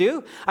have to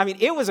do? I mean,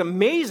 it was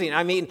amazing.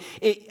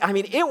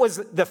 It was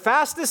the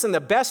fastest and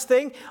the best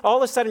thing. All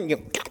of a sudden,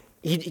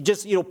 he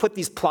just, put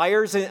these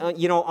pliers,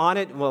 on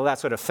it. Well,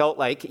 that's what it felt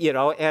like, and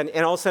all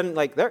of a sudden,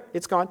 there,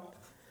 it's gone.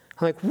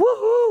 I'm like,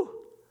 woohoo!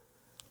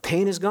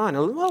 Pain is gone.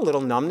 A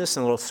little numbness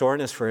and a little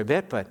soreness for a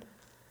bit, but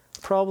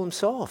problem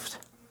solved.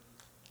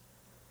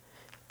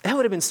 That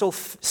would have been so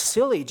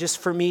silly just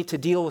for me to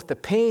deal with the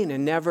pain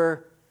and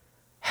never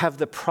have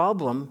the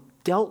problem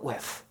dealt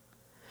with.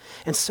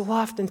 And so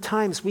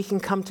oftentimes we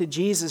can come to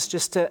Jesus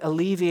just to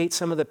alleviate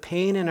some of the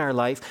pain in our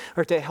life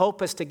or to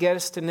help us to get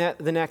us to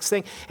the next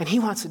thing. And he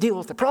wants to deal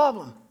with the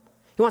problem.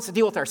 He wants to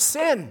deal with our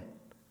sin.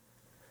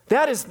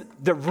 That is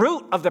the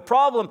root of the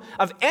problem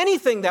of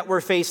anything that we're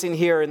facing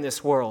here in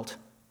this world.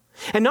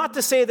 And not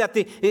to say that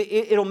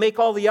it'll make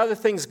all the other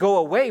things go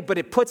away, but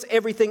it puts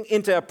everything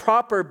into a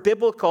proper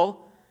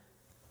biblical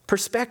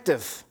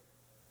perspective.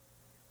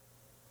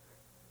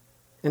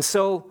 And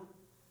so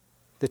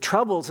the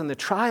troubles and the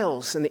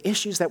trials and the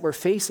issues that we're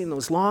facing,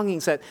 those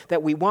longings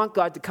that we want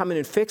God to come in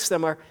and fix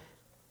them, are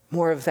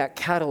more of that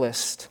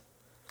catalyst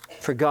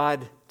for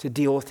God to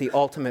deal with the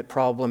ultimate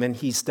problem. And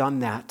he's done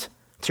that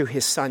through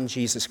his son,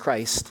 Jesus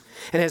Christ.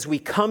 And as we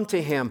come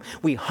to him,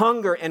 we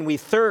hunger and we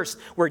thirst.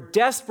 We're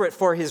desperate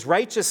for his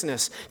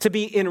righteousness, to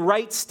be in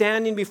right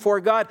standing before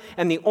God.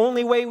 And the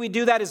only way we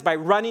do that is by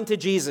running to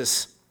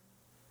Jesus.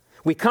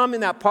 We come in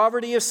that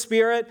poverty of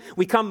spirit.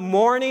 We come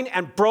mourning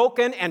and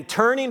broken and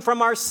turning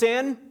from our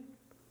sin.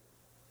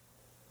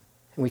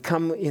 And we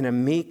come in a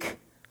meek,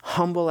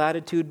 humble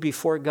attitude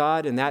before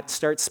God, and that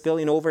starts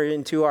spilling over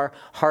into our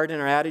heart and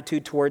our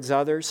attitude towards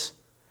others.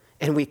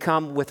 And we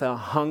come with a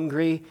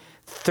hungry,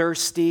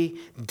 thirsty,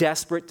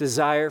 desperate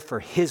desire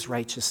for his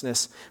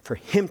righteousness, for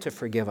him to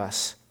forgive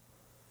us.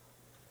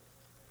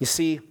 You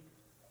see,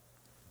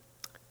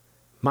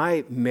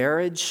 my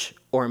marriage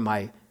or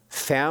my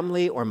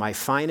family or my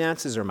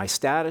finances or my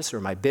status or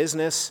my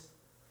business,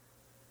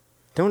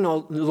 they're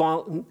no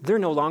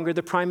longer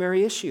the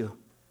primary issue.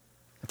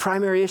 The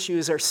primary issue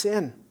is our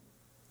sin.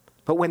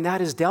 But when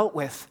that is dealt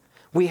with,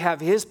 we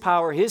have his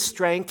power, his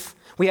strength,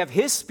 we have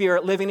his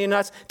spirit living in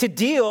us to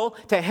deal,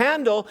 to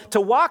handle,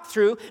 to walk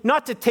through,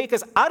 not to take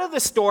us out of the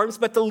storms,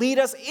 but to lead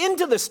us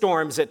into the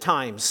storms at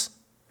times.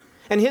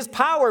 And his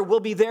power will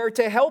be there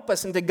to help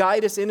us and to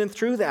guide us in and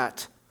through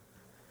that.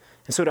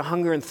 And so to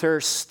hunger and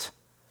thirst,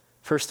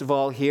 first of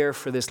all, here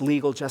for this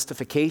legal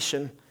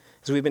justification,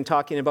 as we've been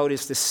talking about,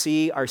 is to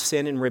see our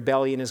sin and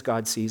rebellion as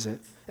God sees it,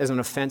 as an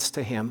offense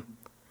to him,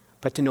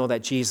 but to know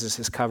that Jesus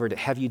has covered it.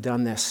 Have you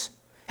done this?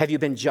 Have you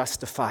been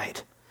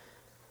justified?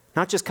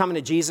 Not just coming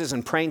to Jesus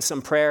and praying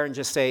some prayer and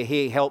just say,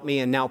 hey, help me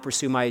and now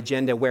pursue my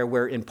agenda, where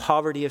we're in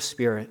poverty of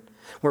spirit,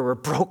 where we're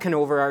broken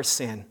over our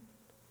sin.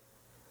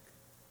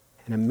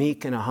 And a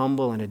meek and a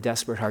humble and a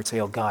desperate heart say,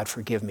 oh God,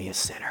 forgive me a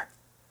sinner.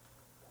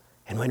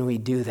 And when we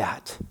do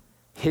that,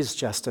 his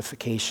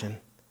justification,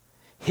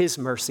 his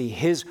mercy,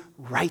 his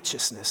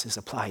righteousness is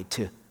applied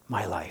to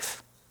my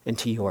life and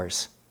to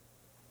yours.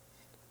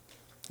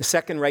 The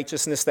second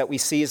righteousness that we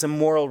see is a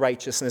moral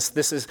righteousness.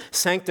 This is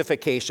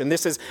sanctification.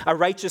 This is a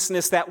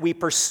righteousness that we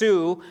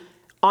pursue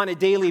on a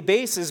daily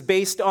basis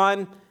based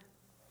on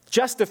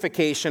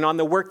justification, on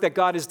the work that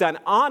God has done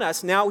on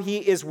us. Now he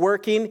is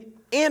working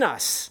in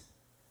us.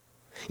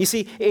 You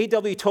see,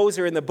 A.W.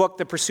 Tozer in the book,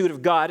 The Pursuit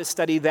of God, has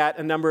studied that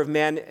a number of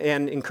men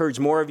and encouraged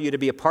more of you to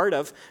be a part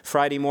of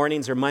Friday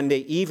mornings or Monday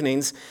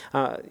evenings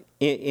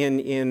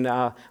in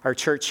our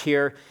church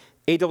here.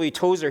 A.W.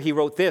 Tozer, he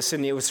wrote this,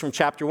 and it was from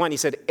chapter 1. He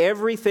said,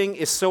 everything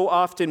is so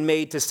often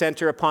made to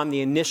center upon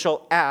the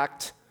initial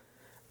act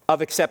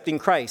of accepting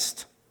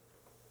Christ.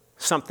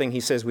 Something, he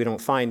says, we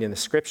don't find in the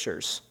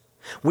Scriptures.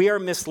 We are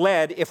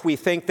misled if we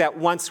think that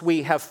once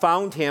we have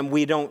found him,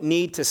 we don't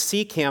need to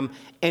seek him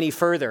any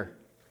further.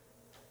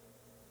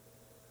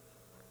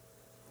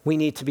 We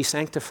need to be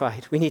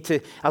sanctified. We need to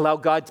allow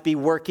God to be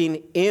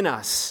working in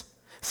us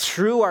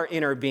through our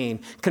inner being,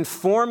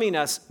 conforming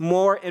us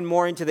more and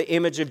more into the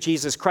image of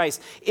Jesus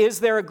Christ. Is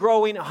there a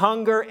growing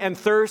hunger and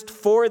thirst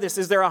for this?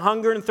 Is there a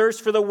hunger and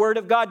thirst for the Word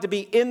of God, to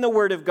be in the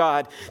Word of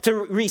God, to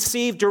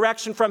receive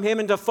direction from him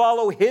and to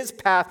follow his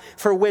path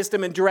for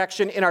wisdom and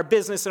direction in our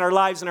business, in our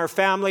lives, in our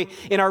family,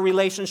 in our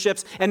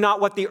relationships, and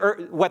not what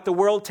the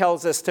world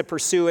tells us to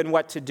pursue and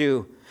what to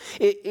do?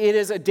 It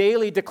is a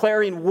daily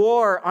declaring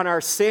war on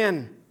our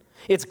sin.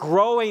 It's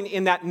growing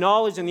in that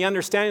knowledge and the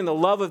understanding, the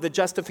love of the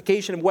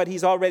justification of what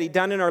he's already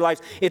done in our lives.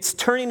 It's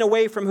turning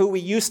away from who we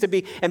used to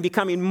be and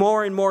becoming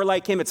more and more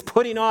like him. It's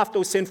putting off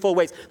those sinful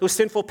ways, those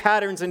sinful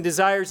patterns and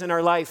desires in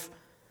our life,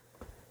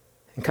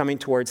 and coming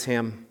towards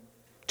him,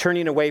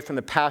 turning away from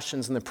the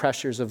passions and the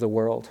pressures of the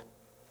world.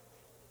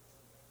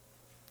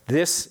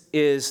 This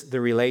is the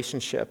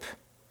relationship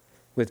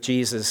with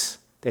Jesus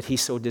that he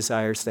so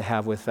desires to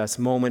have with us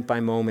moment by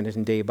moment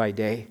and day by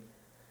day.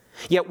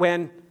 Yet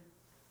when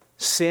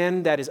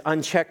sin that is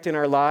unchecked in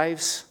our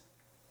lives,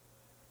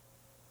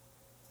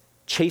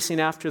 chasing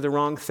after the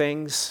wrong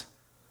things,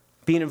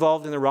 being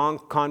involved in the wrong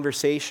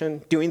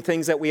conversation, doing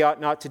things that we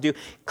ought not to do,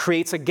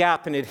 creates a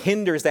gap and it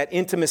hinders that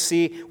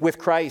intimacy with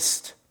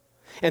Christ.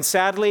 And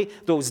sadly,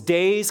 those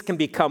days can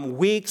become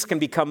weeks, can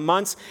become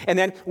months, and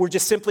then we're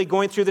just simply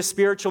going through the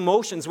spiritual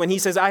motions when he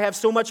says, I have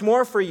so much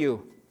more for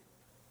you.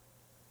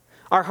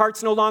 Our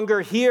hearts no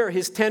longer hear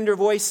his tender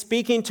voice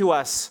speaking to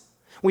us.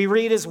 We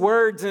read his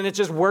words, and it's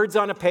just words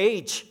on a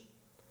page.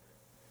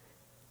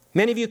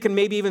 Many of you can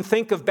maybe even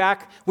think of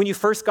back when you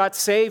first got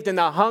saved and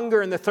the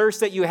hunger and the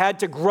thirst that you had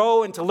to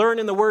grow and to learn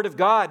in the Word of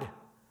God.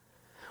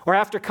 Or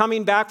after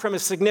coming back from a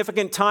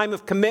significant time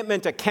of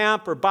commitment, a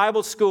camp or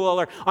Bible school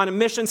or on a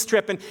missions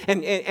trip,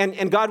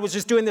 and God was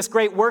just doing this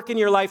great work in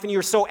your life, and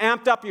you're so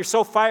amped up, you're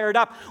so fired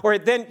up. Or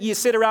then you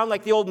sit around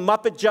like the old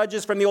Muppet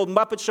judges from the old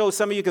Muppet show.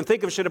 Some of you can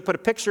think of, should have put a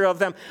picture of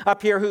them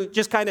up here, who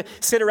just kind of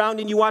sit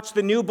around and you watch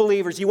the new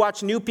believers. You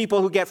watch new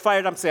people who get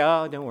fired up and say,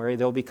 oh, don't worry,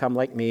 they'll become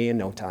like me in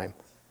no time.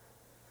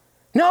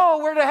 No,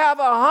 we're to have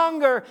a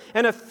hunger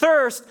and a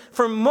thirst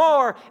for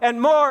more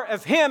and more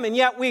of him, and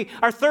yet we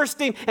are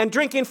thirsting and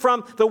drinking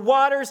from the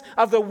waters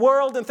of the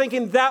world and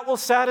thinking that will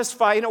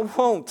satisfy, and it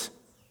won't.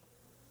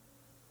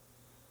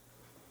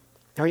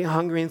 Are you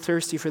hungry and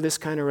thirsty for this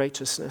kind of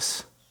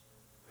righteousness?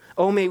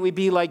 Oh, may we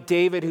be like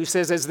David, who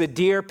says, as the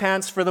deer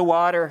pants for the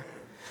water,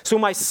 so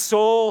my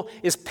soul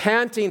is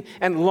panting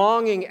and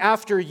longing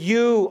after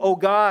you, O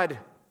God.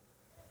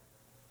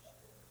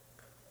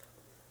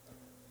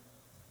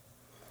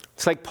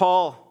 It's like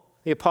Paul,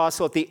 the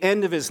apostle, at the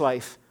end of his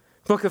life,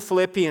 book of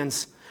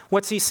Philippians.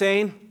 What's he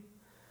saying?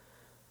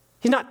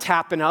 He's not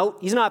tapping out.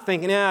 He's not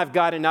thinking, I've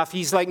got enough.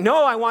 He's like,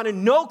 no, I want to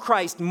know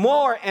Christ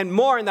more and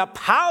more in the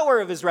power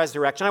of his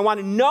resurrection. I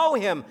want to know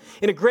him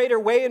in a greater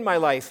way in my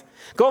life.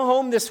 Go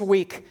home this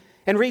week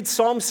and read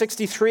Psalm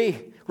 63.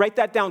 Write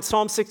that down,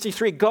 Psalm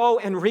 63. Go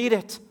and read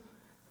it.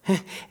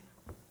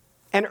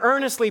 And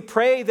earnestly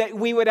pray that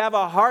we would have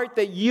a heart,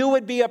 that you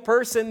would be a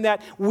person,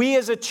 that we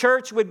as a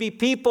church would be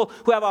people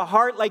who have a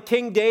heart like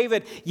King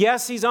David.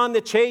 Yes, he's on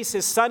the chase.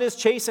 His son is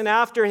chasing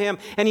after him,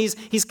 and he's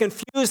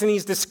confused and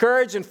he's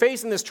discouraged and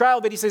facing this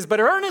trial. But he says,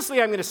 but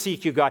earnestly I'm going to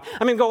seek you, God.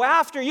 I'm going to go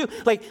after you.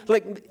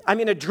 Like I'm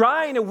in a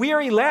dry and a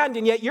weary land,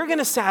 and yet you're going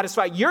to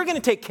satisfy. You're going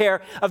to take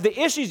care of the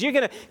issues. You're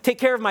going to take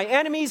care of my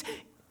enemies.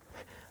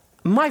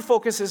 My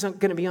focus isn't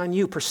going to be on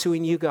you,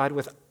 pursuing you, God,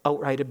 with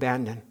outright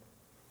abandon.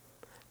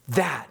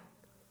 That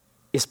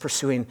is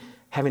pursuing,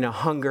 having a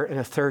hunger and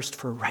a thirst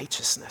for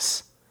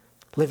righteousness,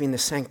 living the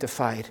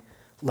sanctified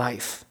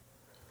life.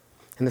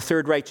 And the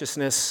third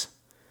righteousness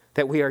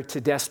that we are to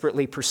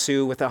desperately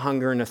pursue with a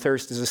hunger and a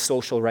thirst is a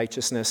social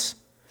righteousness.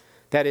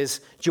 That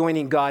is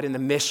joining God in the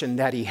mission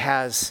that he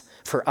has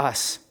for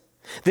us.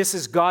 This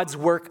is God's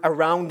work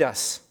around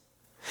us.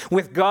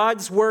 With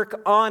God's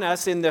work on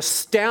us in the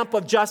stamp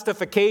of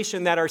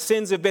justification that our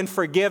sins have been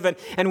forgiven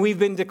and we've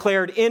been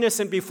declared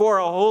innocent before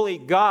a holy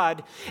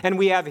God, and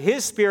we have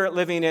his Spirit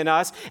living in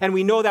us, and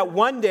we know that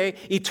one day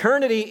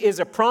eternity is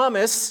a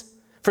promise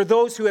for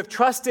those who have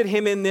trusted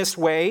him in this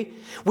way.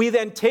 We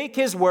then take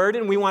his word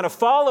and we want to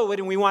follow it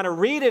and we want to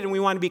read it and we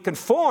want to be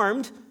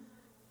conformed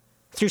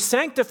through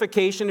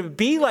sanctification to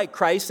be like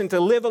Christ and to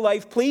live a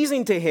life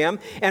pleasing to him.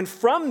 And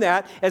from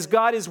that, as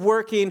God is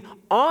working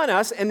on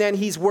us and then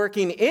he's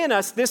working in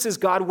us, this is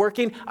God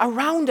working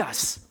around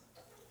us.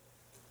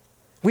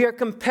 We are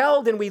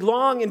compelled and we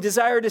long and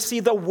desire to see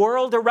the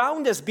world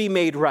around us be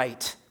made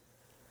right.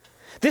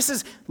 This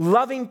is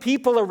loving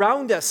people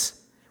around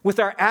us with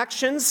our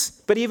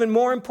actions, but even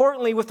more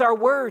importantly with our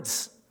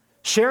words,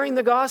 sharing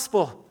the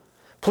gospel,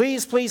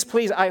 Please, please,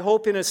 please, I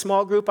hope in a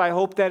small group, I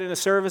hope that in a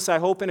service, I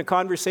hope in a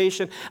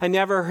conversation, I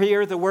never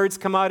hear the words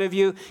come out of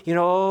you,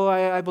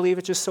 I believe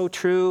it's just so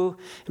true.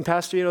 And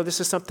Pastor, this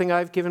is something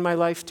I've given my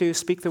life to.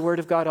 Speak the word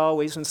of God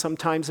always, and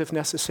sometimes if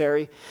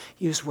necessary,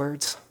 use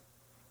words.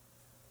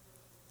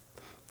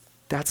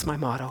 That's my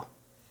motto.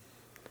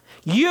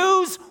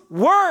 Use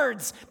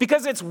words,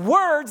 because it's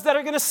words that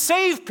are going to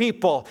save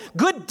people.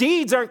 Good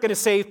deeds aren't going to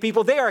save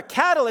people. They are a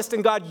catalyst,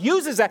 and God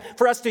uses that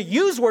for us to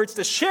use words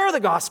to share the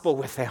gospel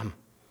with them.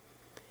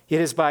 It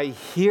is by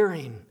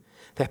hearing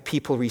that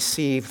people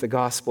receive the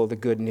gospel, the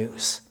good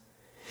news.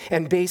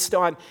 And based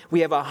on, we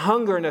have a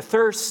hunger and a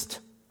thirst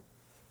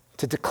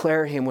to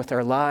declare him with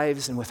our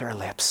lives and with our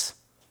lips.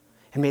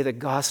 And may the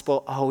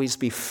gospel always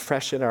be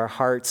fresh in our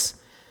hearts,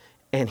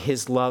 and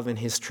his love and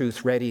his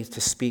truth ready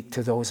to speak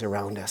to those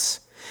around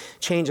us.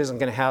 Change isn't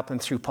going to happen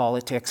through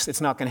politics.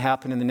 It's not going to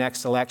happen in the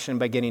next election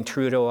by getting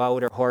Trudeau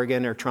out or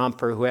Horgan or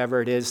Trump or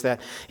whoever it is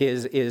that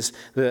is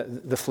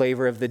the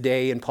flavor of the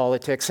day in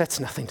politics.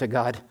 That's nothing to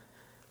God.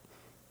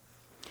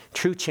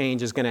 True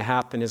change is going to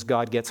happen as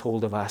God gets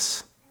hold of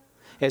us,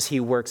 as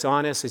he works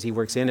on us, as he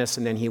works in us,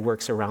 and then he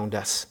works around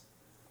us.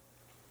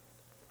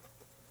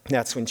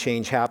 That's when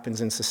change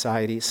happens in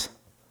societies.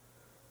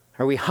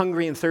 Are we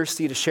hungry and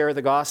thirsty to share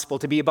the gospel,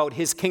 to be about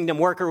his kingdom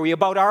work, or are we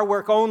about our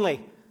work only?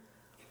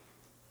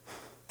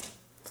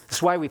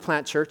 That's why we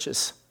plant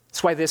churches.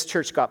 That's why this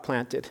church got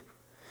planted.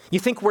 You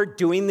think we're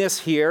doing this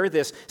here,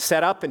 this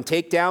setup and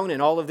takedown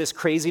and all of this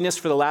craziness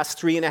for the last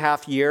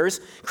 3.5 years?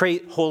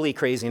 Holy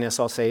craziness,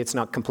 I'll say. It's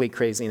not complete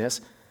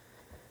craziness.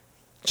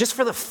 Just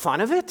for the fun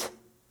of it?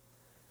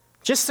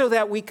 Just so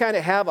that we kind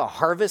of have a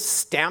harvest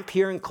stamp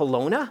here in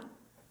Kelowna?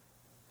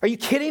 Are you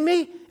kidding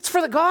me? It's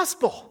for the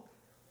gospel.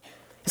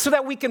 So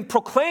that we can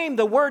proclaim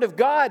the word of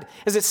God,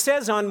 as it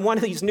says on one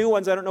of these new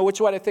ones, I don't know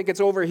which one, I think it's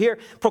over here.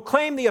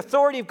 Proclaim the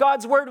authority of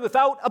God's word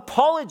without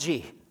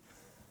apology.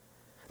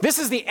 This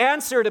is the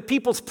answer to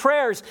people's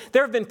prayers.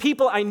 There have been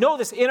people, I know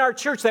this, in our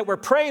church that were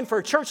praying for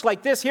a church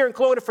like this here in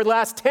Kelowna for the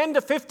last 10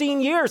 to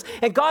 15 years.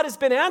 And God has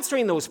been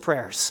answering those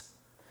prayers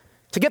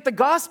to get the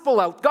gospel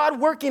out. God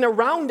working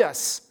around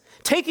us,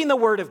 taking the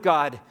word of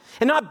God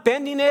and not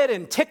bending it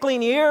and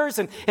tickling ears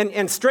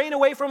and straying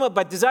away from it,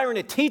 but desiring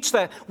to teach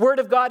the word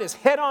of God as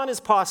head on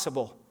as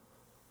possible.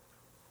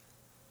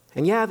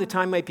 And yeah, the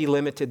time might be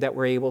limited that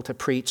we're able to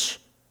preach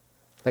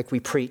like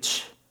we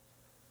preach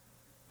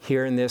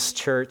here in this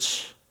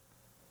church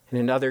and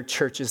in other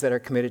churches that are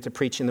committed to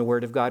preaching the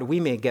word of God. We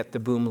may get the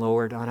boom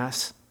lowered on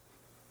us.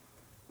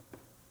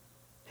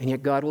 And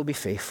yet God will be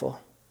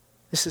faithful.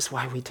 This is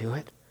why we do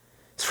it.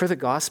 It's for the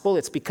gospel.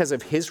 It's because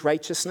of his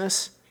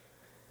righteousness.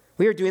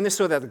 We are doing this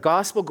so that the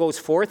gospel goes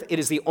forth. It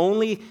is the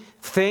only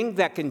thing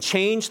that can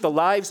change the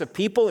lives of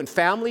people and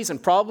families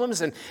and problems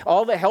and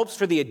all the helps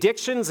for the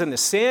addictions and the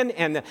sin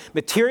and the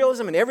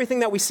materialism and everything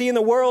that we see in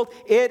the world.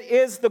 It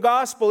is the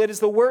gospel. It is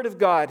the word of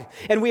God.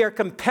 And we are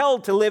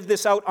compelled to live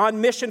this out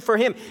on mission for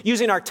him,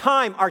 using our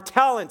time, our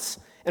talents,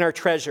 and our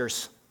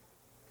treasures.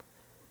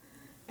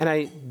 And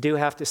I do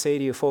have to say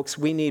to you folks,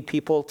 we need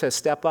people to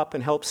step up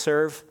and help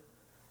serve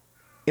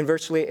in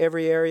virtually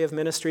every area of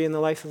ministry in the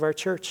life of our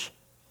church.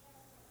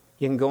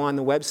 You can go on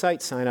the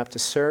website, sign up to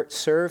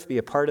serve, be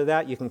a part of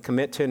that. You can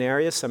commit to an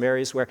area, some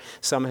areas where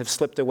some have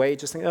slipped away,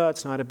 just think,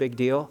 it's not a big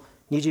deal.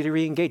 Need you to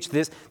re-engage.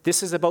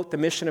 This is about the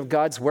mission of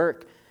God's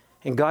work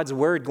and God's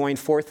word going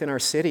forth in our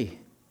city.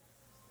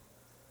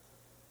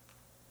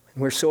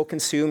 And we're so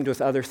consumed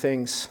with other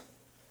things.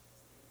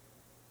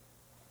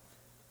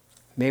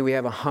 May we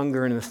have a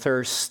hunger and a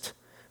thirst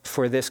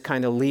for this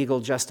kind of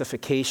legal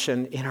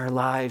justification in our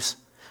lives,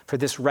 for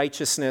this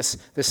righteousness,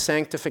 this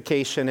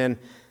sanctification, and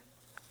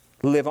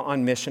live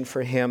on mission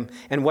for him.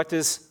 And what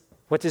does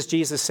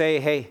Jesus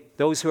say? Hey,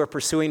 those who are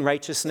pursuing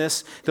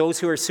righteousness, those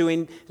who are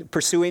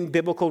pursuing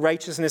biblical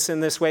righteousness in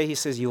this way, he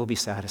says, you will be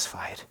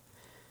satisfied.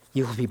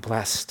 You will be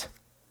blessed.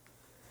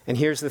 And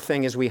here's the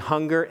thing, as we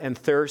hunger and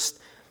thirst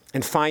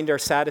and find our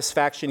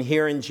satisfaction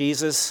here in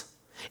Jesus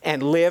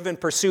and live and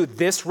pursue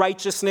this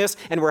righteousness,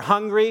 and we're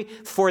hungry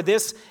for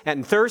this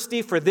and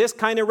thirsty for this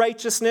kind of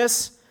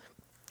righteousness,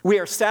 we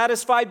are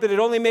satisfied, but it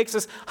only makes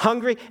us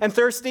hungry and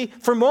thirsty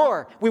for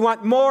more. We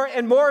want more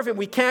and more of him.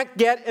 We can't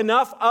get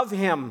enough of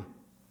him.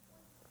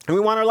 And we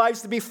want our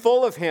lives to be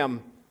full of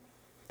him.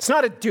 It's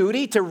not a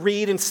duty to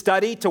read and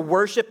study, to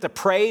worship, to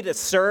pray, to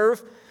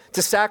serve,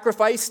 to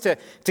sacrifice, to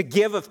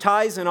give of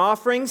tithes and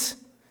offerings.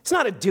 It's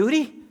not a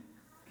duty.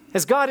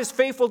 As God is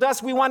faithful to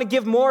us, we want to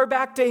give more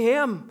back to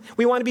him.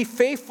 We want to be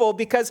faithful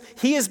because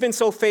he has been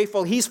so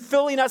faithful. He's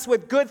filling us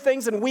with good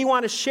things, and we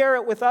want to share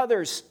it with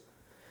others.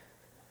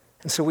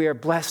 And so we are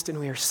blessed and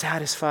we are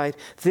satisfied.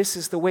 This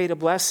is the way to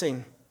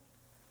blessing.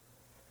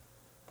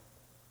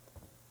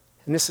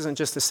 And this isn't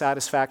just a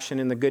satisfaction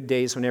in the good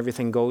days when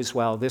everything goes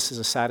well. This is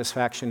a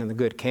satisfaction in the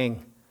good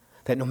King,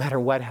 that no matter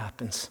what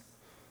happens,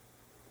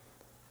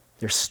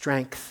 there's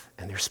strength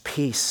and there's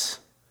peace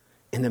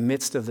in the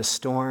midst of the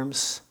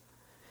storms.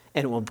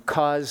 And it will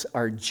cause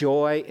our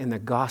joy in the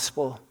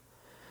gospel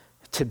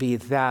to be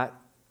that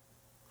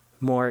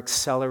more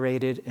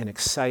accelerated and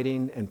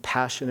exciting and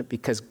passionate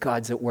because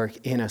God's at work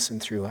in us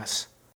and through us.